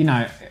 and you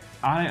know,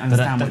 I don't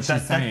understand what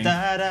she's saying.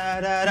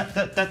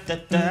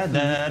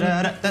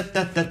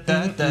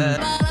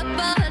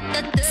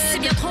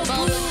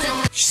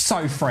 She's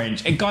so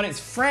French. God, it's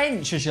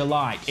French as you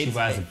like. She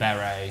wears a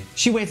beret.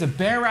 She wears a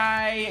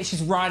beret.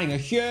 She's riding a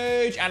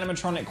huge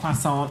animatronic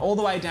croissant all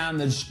the way down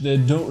the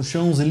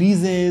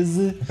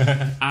Champs-Elysees.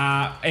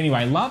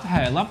 Anyway, love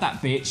her. Love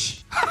that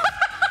bitch.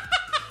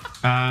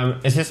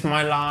 Is this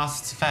my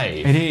last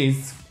fave? It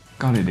is.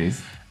 God, it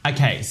is.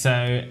 Okay,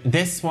 so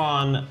this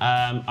one,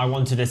 I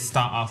wanted to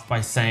start off by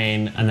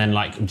saying, and then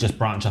like just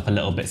branch up a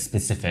little bit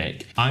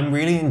specific. I'm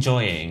really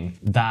enjoying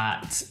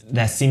that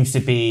there seems to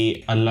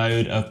be a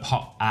load of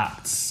pop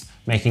acts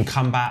making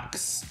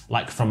comebacks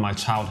like from my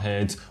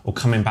childhood or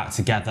coming back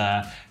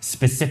together.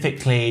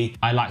 Specifically,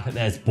 I like that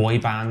there's boy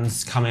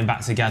bands coming back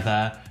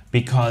together,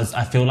 because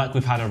I feel like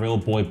we've had a real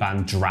boy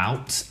band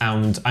drought.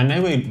 And I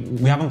know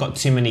we haven't got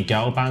too many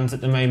girl bands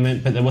at the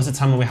moment, but there was a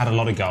time when we had a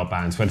lot of girl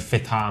bands. We had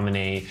Fifth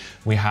Harmony,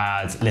 we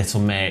had Little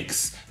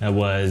Mix, there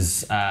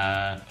was...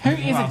 Who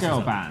is a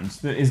girl band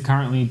that is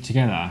currently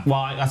together?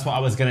 Well, that's what I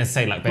was gonna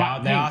say. Like they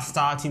are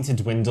starting to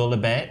dwindle a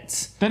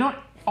bit. They're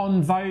not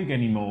on Vogue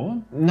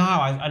anymore. No,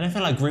 I don't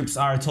feel like groups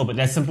are at all, but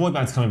there's some boy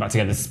bands coming back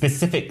together.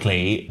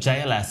 Specifically,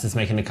 JLS is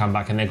making a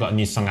comeback and they've got a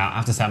new song out. I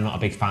have to say I'm not a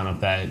big fan of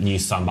their new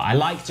song, but I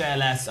like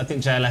JLS. I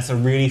think JLS are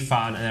really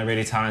fun and they're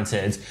really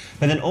talented.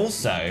 But then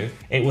also,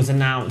 it was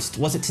announced,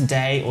 was it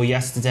today or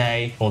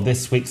yesterday or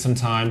this week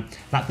sometime,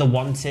 that The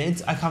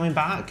Wanted are coming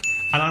back.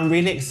 And I'm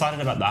really excited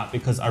about that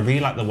because I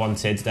really like The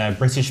Wanted. They're a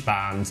British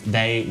band.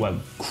 They were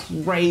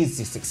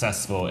crazy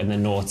successful in the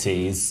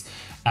noughties.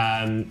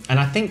 And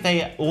I think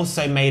they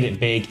also made it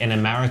big in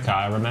America.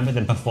 I remember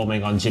them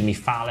performing on Jimmy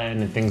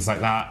Fallon and things like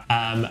that.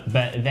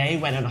 But they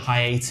went on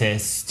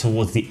hiatus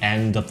towards the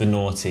end of the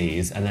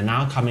noughties and they're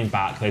now coming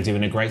back. They're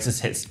doing a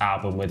greatest hits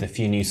album with a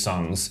few new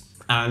songs.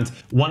 And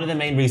one of the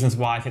main reasons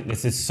why I think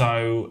this is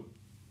so...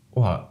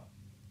 What?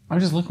 I'm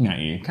just looking at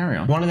you. Carry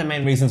on. One of the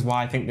main reasons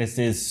why I think this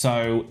is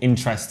so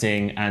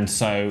interesting and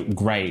so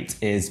great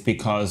is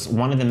because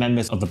one of the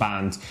members of the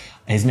band,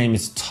 his name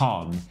is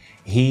Tom.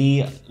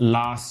 He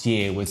last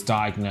year was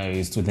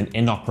diagnosed with an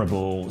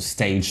inoperable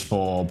stage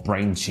 4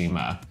 brain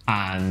tumor.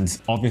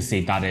 And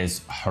obviously that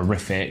is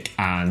horrific.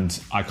 And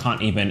I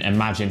can't even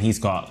imagine, he's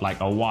got like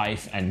a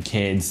wife and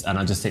kids. And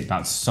I just think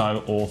that's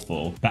so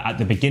awful. But at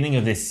the beginning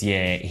of this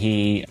year,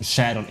 he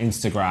shared on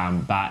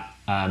Instagram that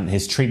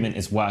his treatment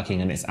is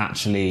working and it's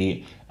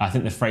actually, I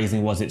think the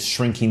phrasing was, it's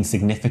shrinking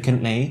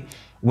significantly,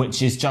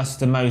 which is just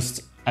the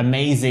most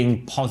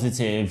amazing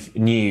positive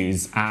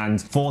news.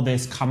 And for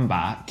this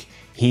comeback,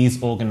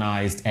 he's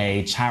organised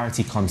a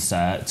charity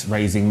concert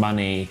raising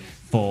money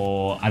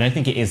for, I don't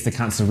think it is the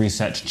cancer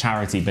research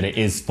charity, but it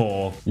is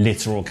for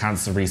literal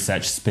cancer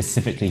research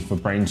specifically for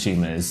brain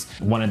tumours.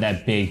 One of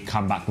their big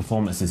comeback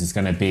performances is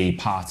going to be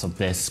part of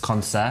this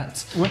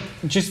concert.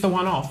 Just the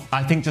one off?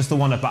 I think just the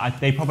one off, but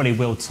they probably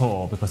will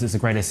tour because it's a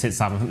greatest hits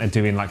album. I think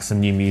they're doing like some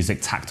new music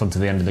tacked onto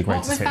the end of the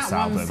greatest hits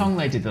album. What was that one song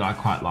they did that I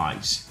quite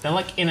liked? They're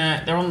like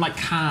they're on like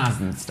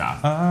cars and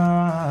stuff.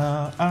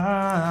 I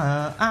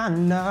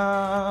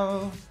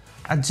know.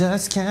 I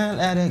just can't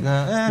let it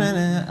go.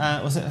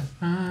 What's it?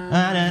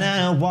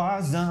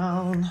 War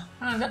zone.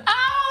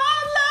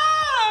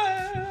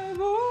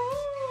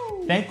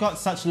 They've got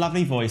such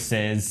lovely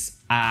voices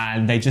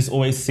and they just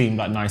always seem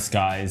like nice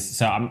guys.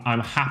 So I'm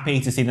happy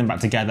to see them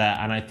back together,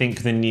 and I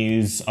think the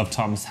news of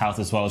Tom's health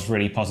as well is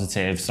really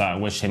positive, so I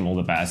wish him all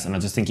the best, and I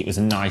just think it was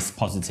a nice,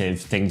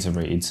 positive thing to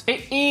read.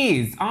 It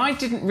is. I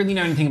didn't really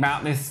know anything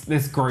about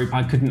this group.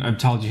 I couldn't have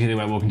told you who they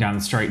were walking down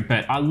the street,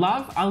 but I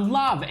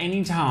love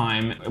any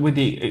time, with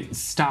the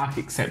stark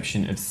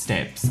exception of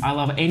Steps, I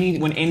love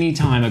any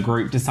time a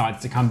group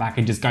decides to come back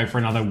and just go for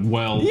another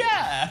whirl.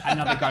 Yeah!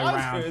 Another go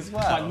round. As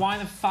well. Like, why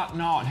the fuck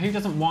not? Who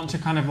doesn't want to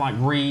kind of like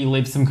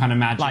relive some kind of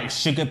magic? Like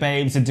Sugar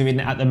Babes are doing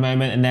it at the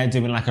moment, and they're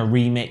doing like a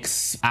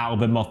remix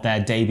album of their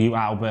debut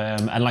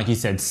album, and like you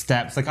said,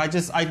 Steps. Like I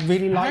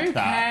really like that.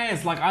 Who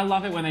cares? Like I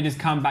love it when they just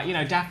come back. You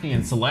know, Daphne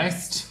and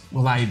Celeste.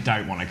 Well, they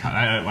don't want to come.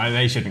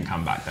 They shouldn't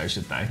come back though,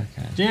 should they?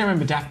 Okay. Do you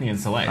remember Daphne and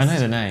Celeste? I know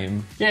the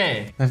name.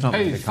 Yeah. They've not Ooh,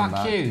 really come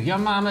fuck back. you. Your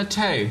mama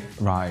too.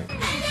 Right.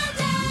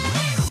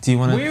 Do you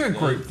want to? We're a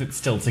group that's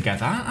still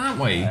together, aren't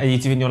we? Are you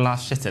doing your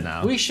last shitter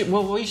now? We should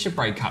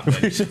break up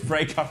then. We should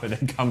break up and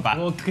then come back.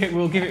 We'll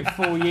give it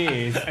 4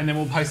 years and then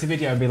we'll post a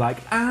video and be like,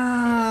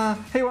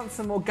 who wants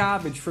some more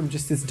garbage from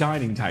just this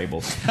dining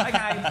table?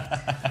 Okay,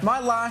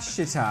 my last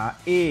shitter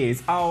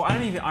is,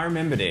 I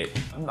remembered it.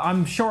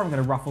 I'm sure I'm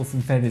going to ruffle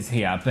some feathers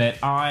here, but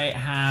I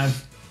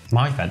have...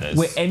 My feathers?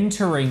 We're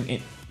entering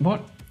it...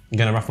 What? You're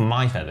going to ruffle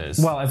my feathers?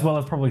 Well, as well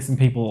as probably some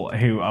people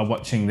who are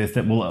watching this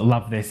that will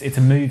love this. It's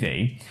a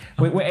movie.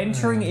 We're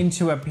entering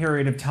into a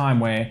period of time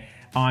where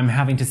I'm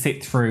having to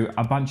sit through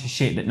a bunch of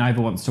shit that Nova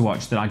wants to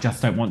watch that I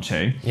just don't want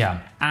to.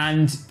 Yeah.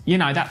 And, you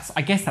know,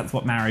 I guess that's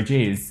what marriage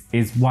is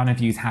one of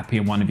you's happy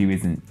and one of you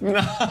isn't.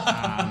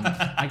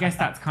 I guess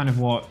that's kind of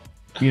what,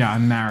 you know, a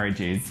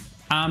marriage is.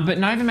 But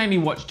Nova made me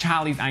watch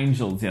Charlie's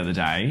Angels the other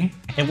day.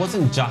 It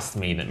wasn't just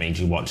me that made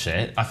you watch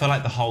it. I feel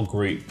like the whole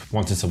group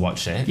wanted to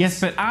watch it. Yes,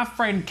 but our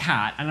friend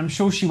Kat, and I'm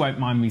sure she won't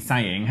mind me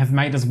saying, has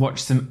made us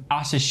watch some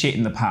utter shit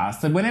in the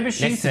past. So whenever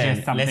she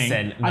suggests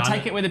something, I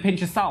take it with a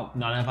pinch of salt.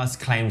 None of us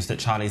claims that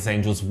Charlie's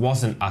Angels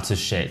wasn't utter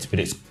shit, but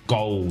it's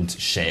gold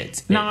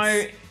shit. No.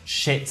 It's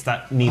shit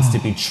that needs to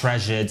be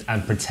treasured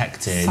and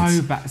protected.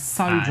 So bad,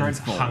 so and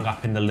dreadful. Hung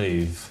up in the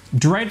Louvre.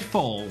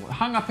 Dreadful.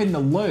 Hung up in the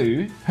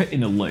loo. Put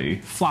in the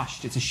loo.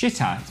 Flushed. It's a shitter.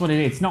 That's what it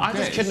is. It's not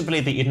good. I just couldn't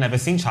believe that you'd never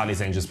seen Charlie's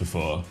Angels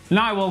before.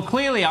 No, well,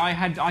 clearly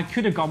I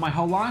could have gone my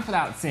whole life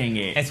without seeing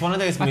it. It's one of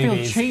those I feel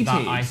movies cheated.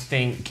 that I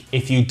think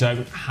if you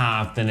don't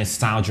have the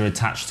nostalgia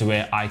attached to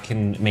it, I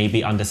can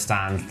maybe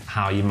understand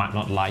how you might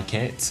not like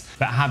it.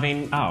 But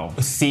having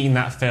seen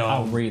that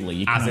film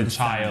really? as a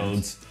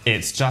child,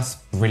 it's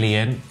just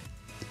brilliant.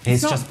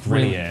 It's just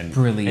brilliant.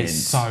 Brilliant. It's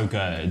so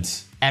good.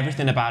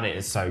 Everything about it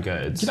is so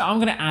good. You know, I'm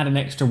going to add an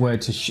extra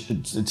word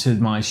to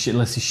my list of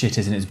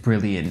shitters, and it's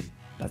brilliant.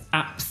 That's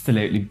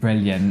absolutely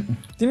brilliant.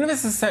 Do you know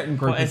there's a certain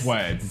group of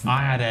words?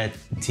 I had a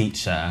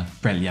teacher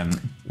Brilliant.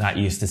 that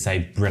used to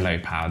say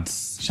Brillo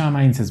pads.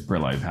 Charmaine says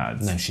Brillo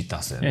pads. No, she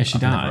doesn't. Yeah, she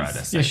I've does. never heard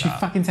her say She that.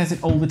 fucking says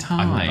it all the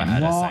time. I've never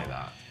heard her say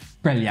that.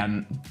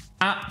 Brilliant.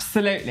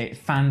 Absolutely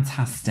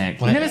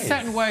fantastic. Well, you know, it there's is.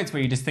 certain words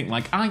where you just think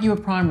like, are you a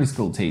primary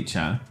school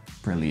teacher?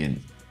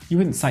 Brilliant.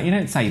 You don't say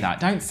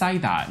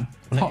that.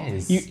 Well, it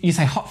is. You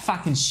say hot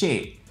fucking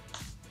shit.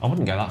 I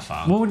wouldn't go that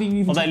far. What would you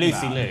even Although talk Lucy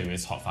about? Liu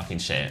is hot fucking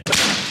shit.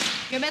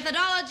 Your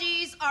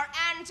methodologies are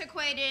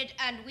antiquated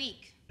and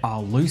weak.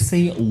 Oh,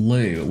 Lucy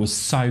Liu was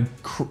so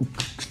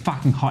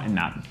fucking hot in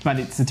that, but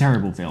it's a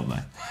terrible film though.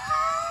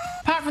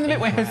 Apart from the bit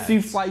where her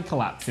souffle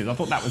collapses, I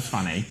thought that was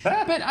funny.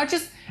 But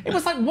it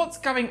was like, what's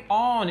going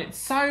on? It's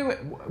so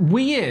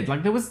weird.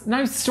 Like, there was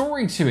no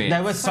story to it.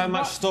 There was so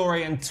much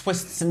story and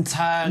twists and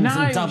turns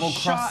and double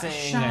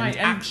crossing and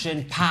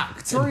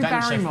action-packed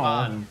adventure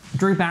fun.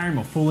 Drew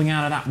Barrymore falling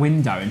out of that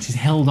window and she's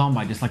held on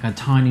by just like a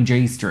tiny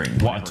G-string.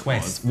 What a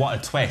twist. What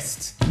a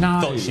twist. No.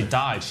 Thought she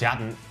died. She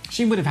hadn't.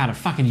 She would have had a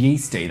fucking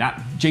yeasty.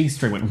 That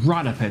G-string went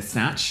right up her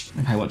snatch.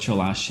 Okay, what's your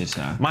last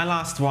shitter? My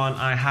last one,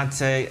 I had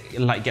to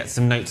like get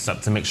some notes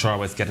up to make sure I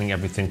was getting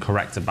everything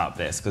correct about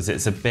this because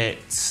it's a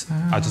bit.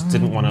 I just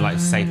didn't want to like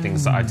say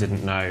things that I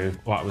didn't know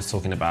what I was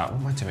talking about.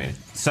 What am I doing?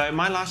 So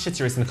my last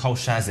shitter is Nicole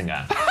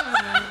Scherzinger.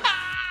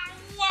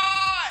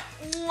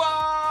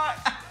 What?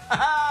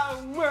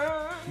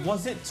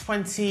 Was it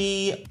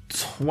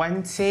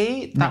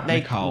 2020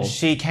 that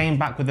she came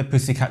back with the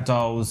Pussycat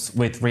Dolls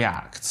with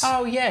React?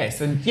 Oh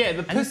yes, and yeah,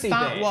 the pussy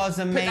that bit. was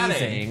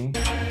amazing.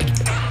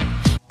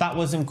 That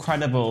was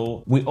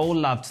incredible. We all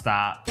loved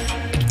that.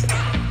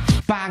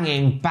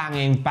 Banging,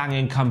 banging,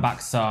 banging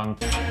comeback song.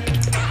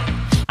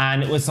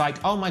 And it was like,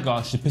 oh my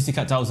gosh, the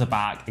Pussycat Dolls are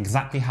back,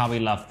 exactly how we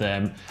love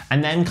them.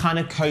 And then kind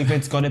of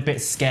COVID's got a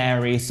bit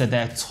scary, so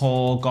their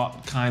tour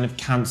got kind of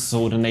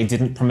cancelled and they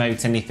didn't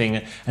promote anything.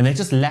 And they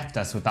just left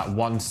us with that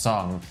one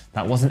song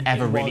that wasn't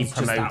ever really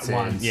promoted. That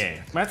one.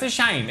 Yeah, that's a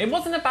shame. It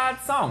wasn't a bad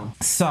song.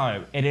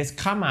 So it has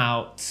come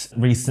out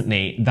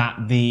recently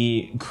that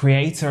the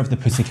creator of the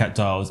Pussycat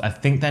Dolls, I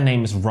think their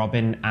name is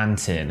Robin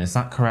Antin, is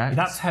that correct?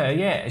 That's her,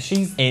 yeah.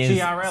 She's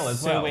GRL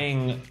as well.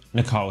 Suing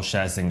Nicole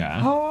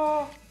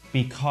Scherzinger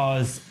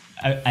because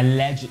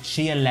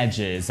she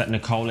alleges that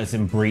Nicole is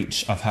in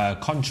breach of her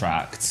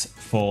contract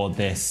for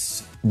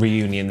this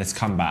reunion, this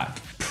comeback.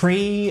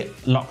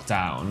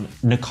 Pre-lockdown,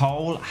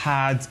 Nicole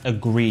had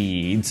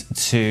agreed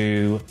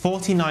to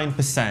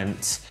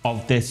 49%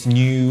 of this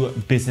new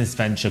business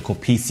venture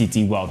called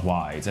PCD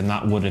Worldwide, and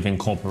that would have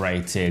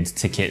incorporated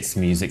tickets,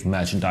 music,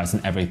 merchandise,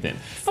 and everything.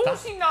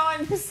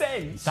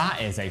 49%?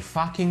 That is a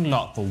fucking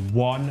lot for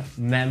one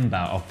member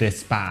of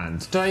this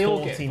band. Do they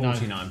all get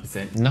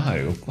 49%?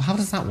 No. How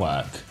does that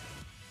work?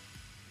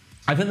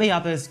 I think the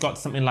others got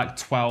something like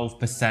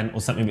 12% or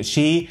something, but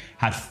she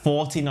had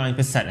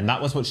 49%, and that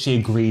was what she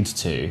agreed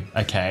to,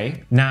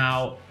 okay?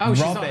 Now, she's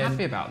not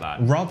happy about that.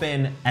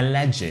 Robin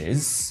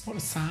alleges... What a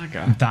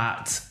saga.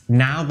 ...that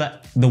now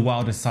that the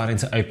world is starting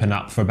to open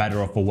up for better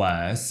or for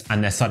worse,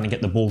 and they're starting to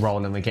get the ball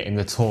rolling, we're getting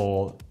the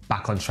tour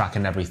back on track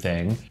and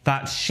everything,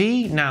 that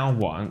she now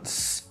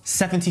wants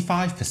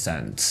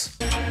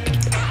 75%.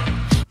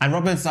 And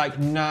Robin's like,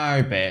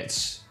 no,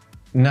 bitch.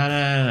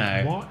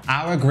 No. What?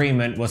 Our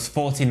agreement was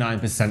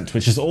 49%,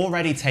 which is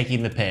already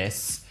taking the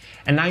piss.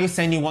 And now you're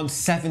saying you want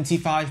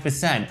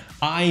 75%.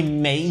 I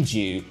made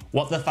you.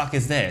 What the fuck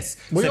is this?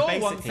 We all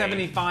want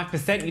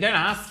 75%. You don't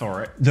ask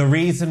for it. The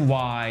reason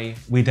why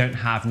we don't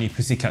have new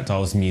Pussycat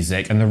Dolls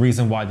music and the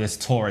reason why this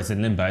tour is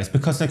in limbo is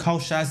because Nicole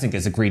Scherzinger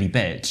is a greedy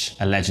bitch,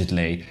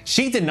 allegedly.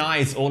 She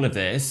denies all of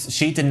this.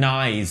 She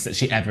denies that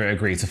she ever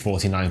agreed to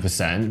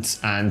 49%.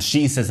 And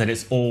she says that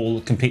it's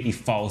all completely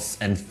false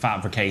and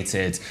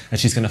fabricated and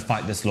she's going to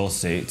fight this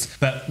lawsuit.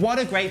 But what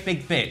a great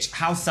big bitch.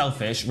 How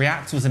selfish.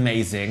 React was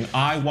amazing.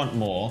 I want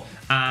more,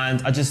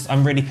 and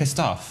I'm really pissed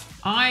off.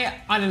 I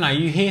don't know,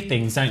 you hear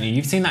things, don't you?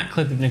 You've seen that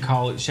clip of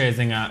Nicole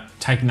Scherzinger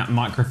taking that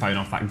microphone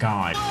off that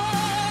guy.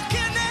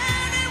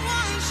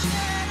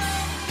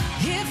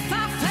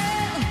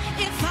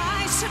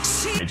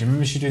 Do you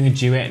remember she doing a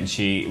duet and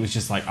she was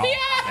just like, oh,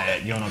 yeah,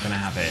 you're not gonna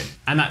have it.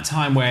 And that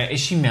time where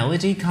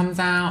Melody comes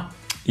out.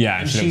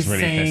 Yeah, and she looks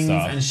really pissed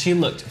off. And she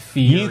looked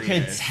furious. You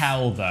could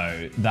tell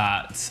though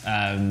that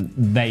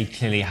they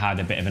clearly had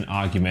a bit of an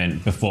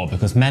argument before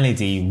because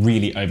Melody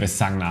really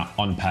oversang that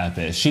on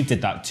purpose. She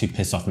did that to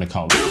piss off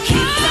Nicole.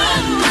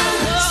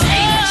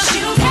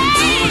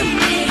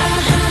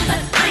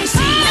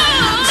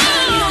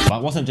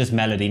 It wasn't just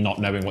Melody not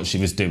knowing what she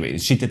was doing.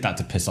 She did that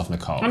to piss off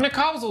Nicole. And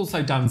Nicole's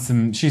also done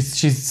some, she's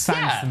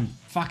sang some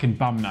fucking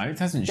bum notes,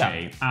 hasn't she?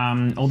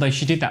 Yeah. Although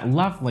she did that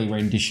lovely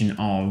rendition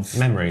of...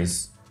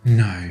 Memories.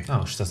 No.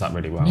 Oh, she does that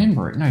really well.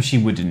 Remember it? No, she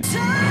wouldn't. She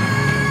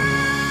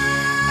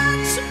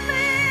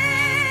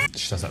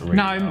does that really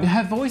well. No,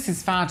 her voice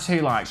is far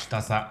too like... She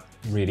does that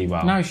really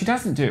well. No, she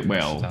doesn't do it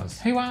well. She does.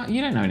 Who are...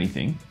 You don't know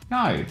anything.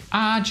 No.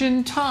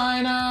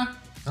 Argentina.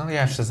 Oh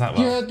yeah, she does that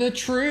well. Yeah, the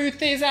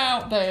truth is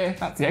out there.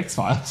 That's the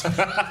X-Files.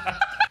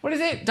 What is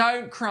it?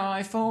 Don't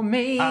cry for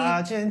me.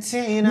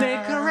 Argentina.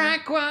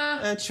 Nicaragua.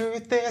 The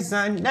truth is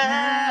I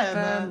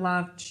Never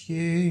loved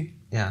you.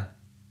 Yeah.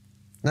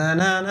 Na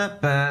na na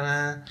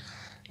ba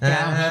na.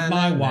 Out of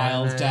my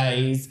wild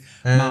days,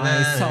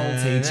 my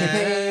salty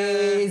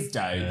chippies.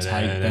 Don't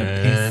take the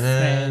piss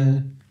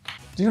then.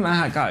 Do you know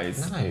how it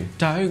goes? No.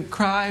 Don't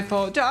cry.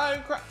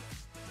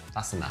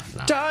 That's enough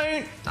now.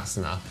 That's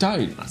enough.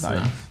 That's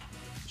enough.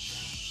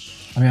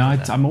 I mean,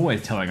 I'm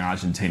always telling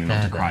Argentina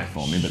not to cry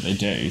for me, but they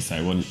do.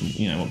 So, what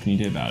can you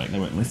do about it? They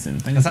won't listen.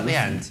 Is that the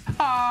end?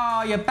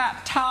 Oh, you're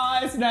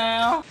baptised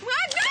now.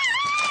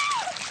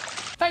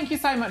 Thank you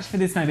so much for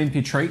this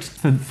Novympia treat,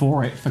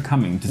 for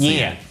coming to see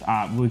it.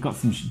 We've got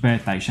some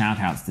birthday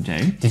shout-outs to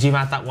do. Did you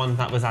add that one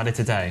that was added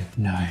today?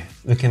 No.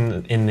 Look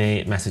in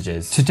the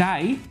messages.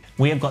 Today?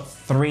 We have got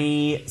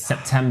 3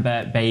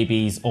 September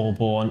babies all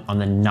born on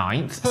the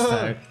 9th.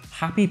 So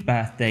happy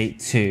birthday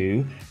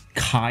to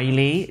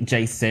Kylie,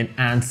 Jason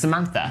and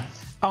Samantha.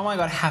 Oh my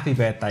God, happy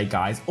birthday,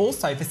 guys.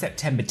 Also, for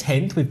September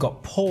 10th, we've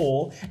got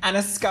Poole and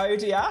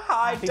Ascodia.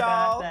 Hi,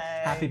 doll.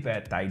 Happy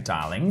birthday,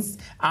 darlings.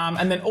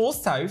 And then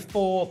also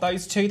for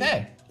those two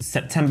there.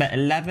 September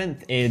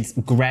 11th is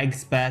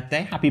Greg's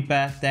birthday. Happy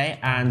birthday.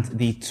 And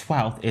the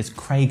 12th is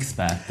Craig's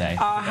birthday.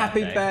 Oh,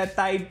 happy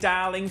birthday,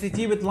 darlings. If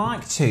you would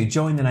like to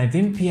join the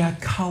Novympia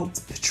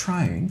Cult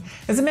Patron,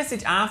 there's a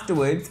message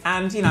afterwards,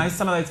 and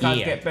some of those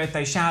guys get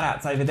birthday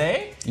shout-outs over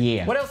there.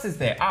 Yeah. What else is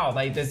there? Oh,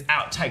 there's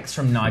outtakes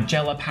from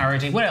Nigella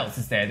parody. What else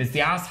is there? There's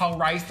the asshole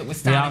race that we're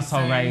starting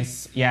soon. The asshole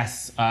race,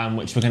 yes,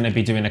 which we're going to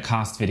be doing a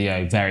cast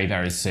video very,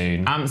 very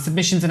soon.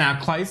 Submissions are now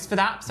closed for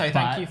that, so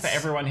thank you for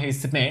everyone who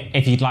submit.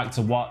 If you'd like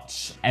to watch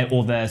watch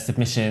all the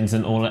submissions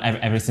and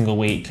every single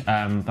week.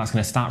 That's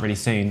going to start really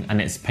soon,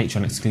 and it's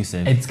Patreon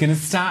exclusive. It's gonna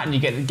start, and you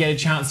get a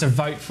chance to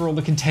vote for all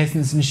the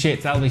contestants and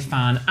shit. That'll be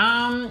fun.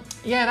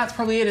 Yeah, that's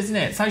probably it, isn't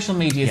it? Social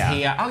media's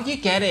here. Oh, you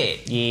get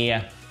it.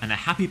 Yeah. And a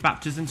happy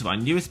baptism to our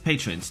newest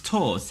patrons: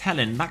 Tors,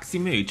 Helen,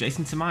 Maximu,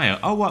 Jason Tamayo,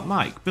 Oh What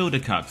Mike, Builder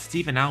Cub,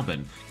 Stephen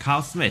Albin,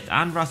 Carl Smith,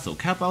 Anne Russell,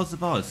 Kelbels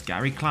of Oz,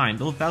 Gary Klein,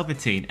 Lord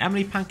Velveteen,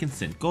 Emily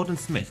Pankinson, Gordon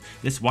Smith,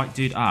 This White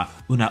Dude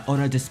Una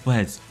Hora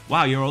Después,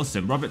 Wow You're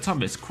Awesome, Robert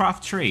Thomas,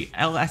 Craft Tree,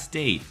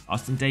 LSD,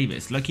 Austin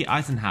Davis, Loki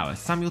Eisenhower,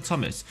 Samuel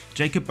Thomas,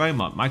 Jacob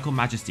Beaumont, Michael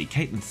Majesty,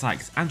 Caitlin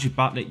Sykes, Andrew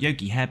Bartlett,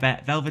 Yogi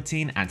Hairbear,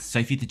 Velveteen, and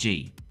Sophie the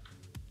G.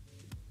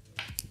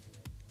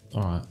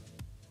 Alright.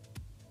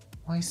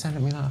 Why are you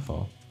sending me that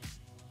for?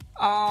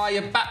 Oh,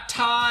 you're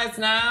baptised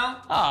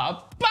now?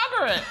 Oh,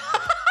 bugger it!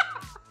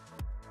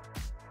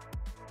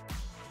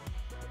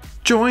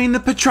 Join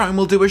the Patron,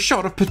 we'll do a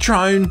shot of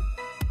Patron.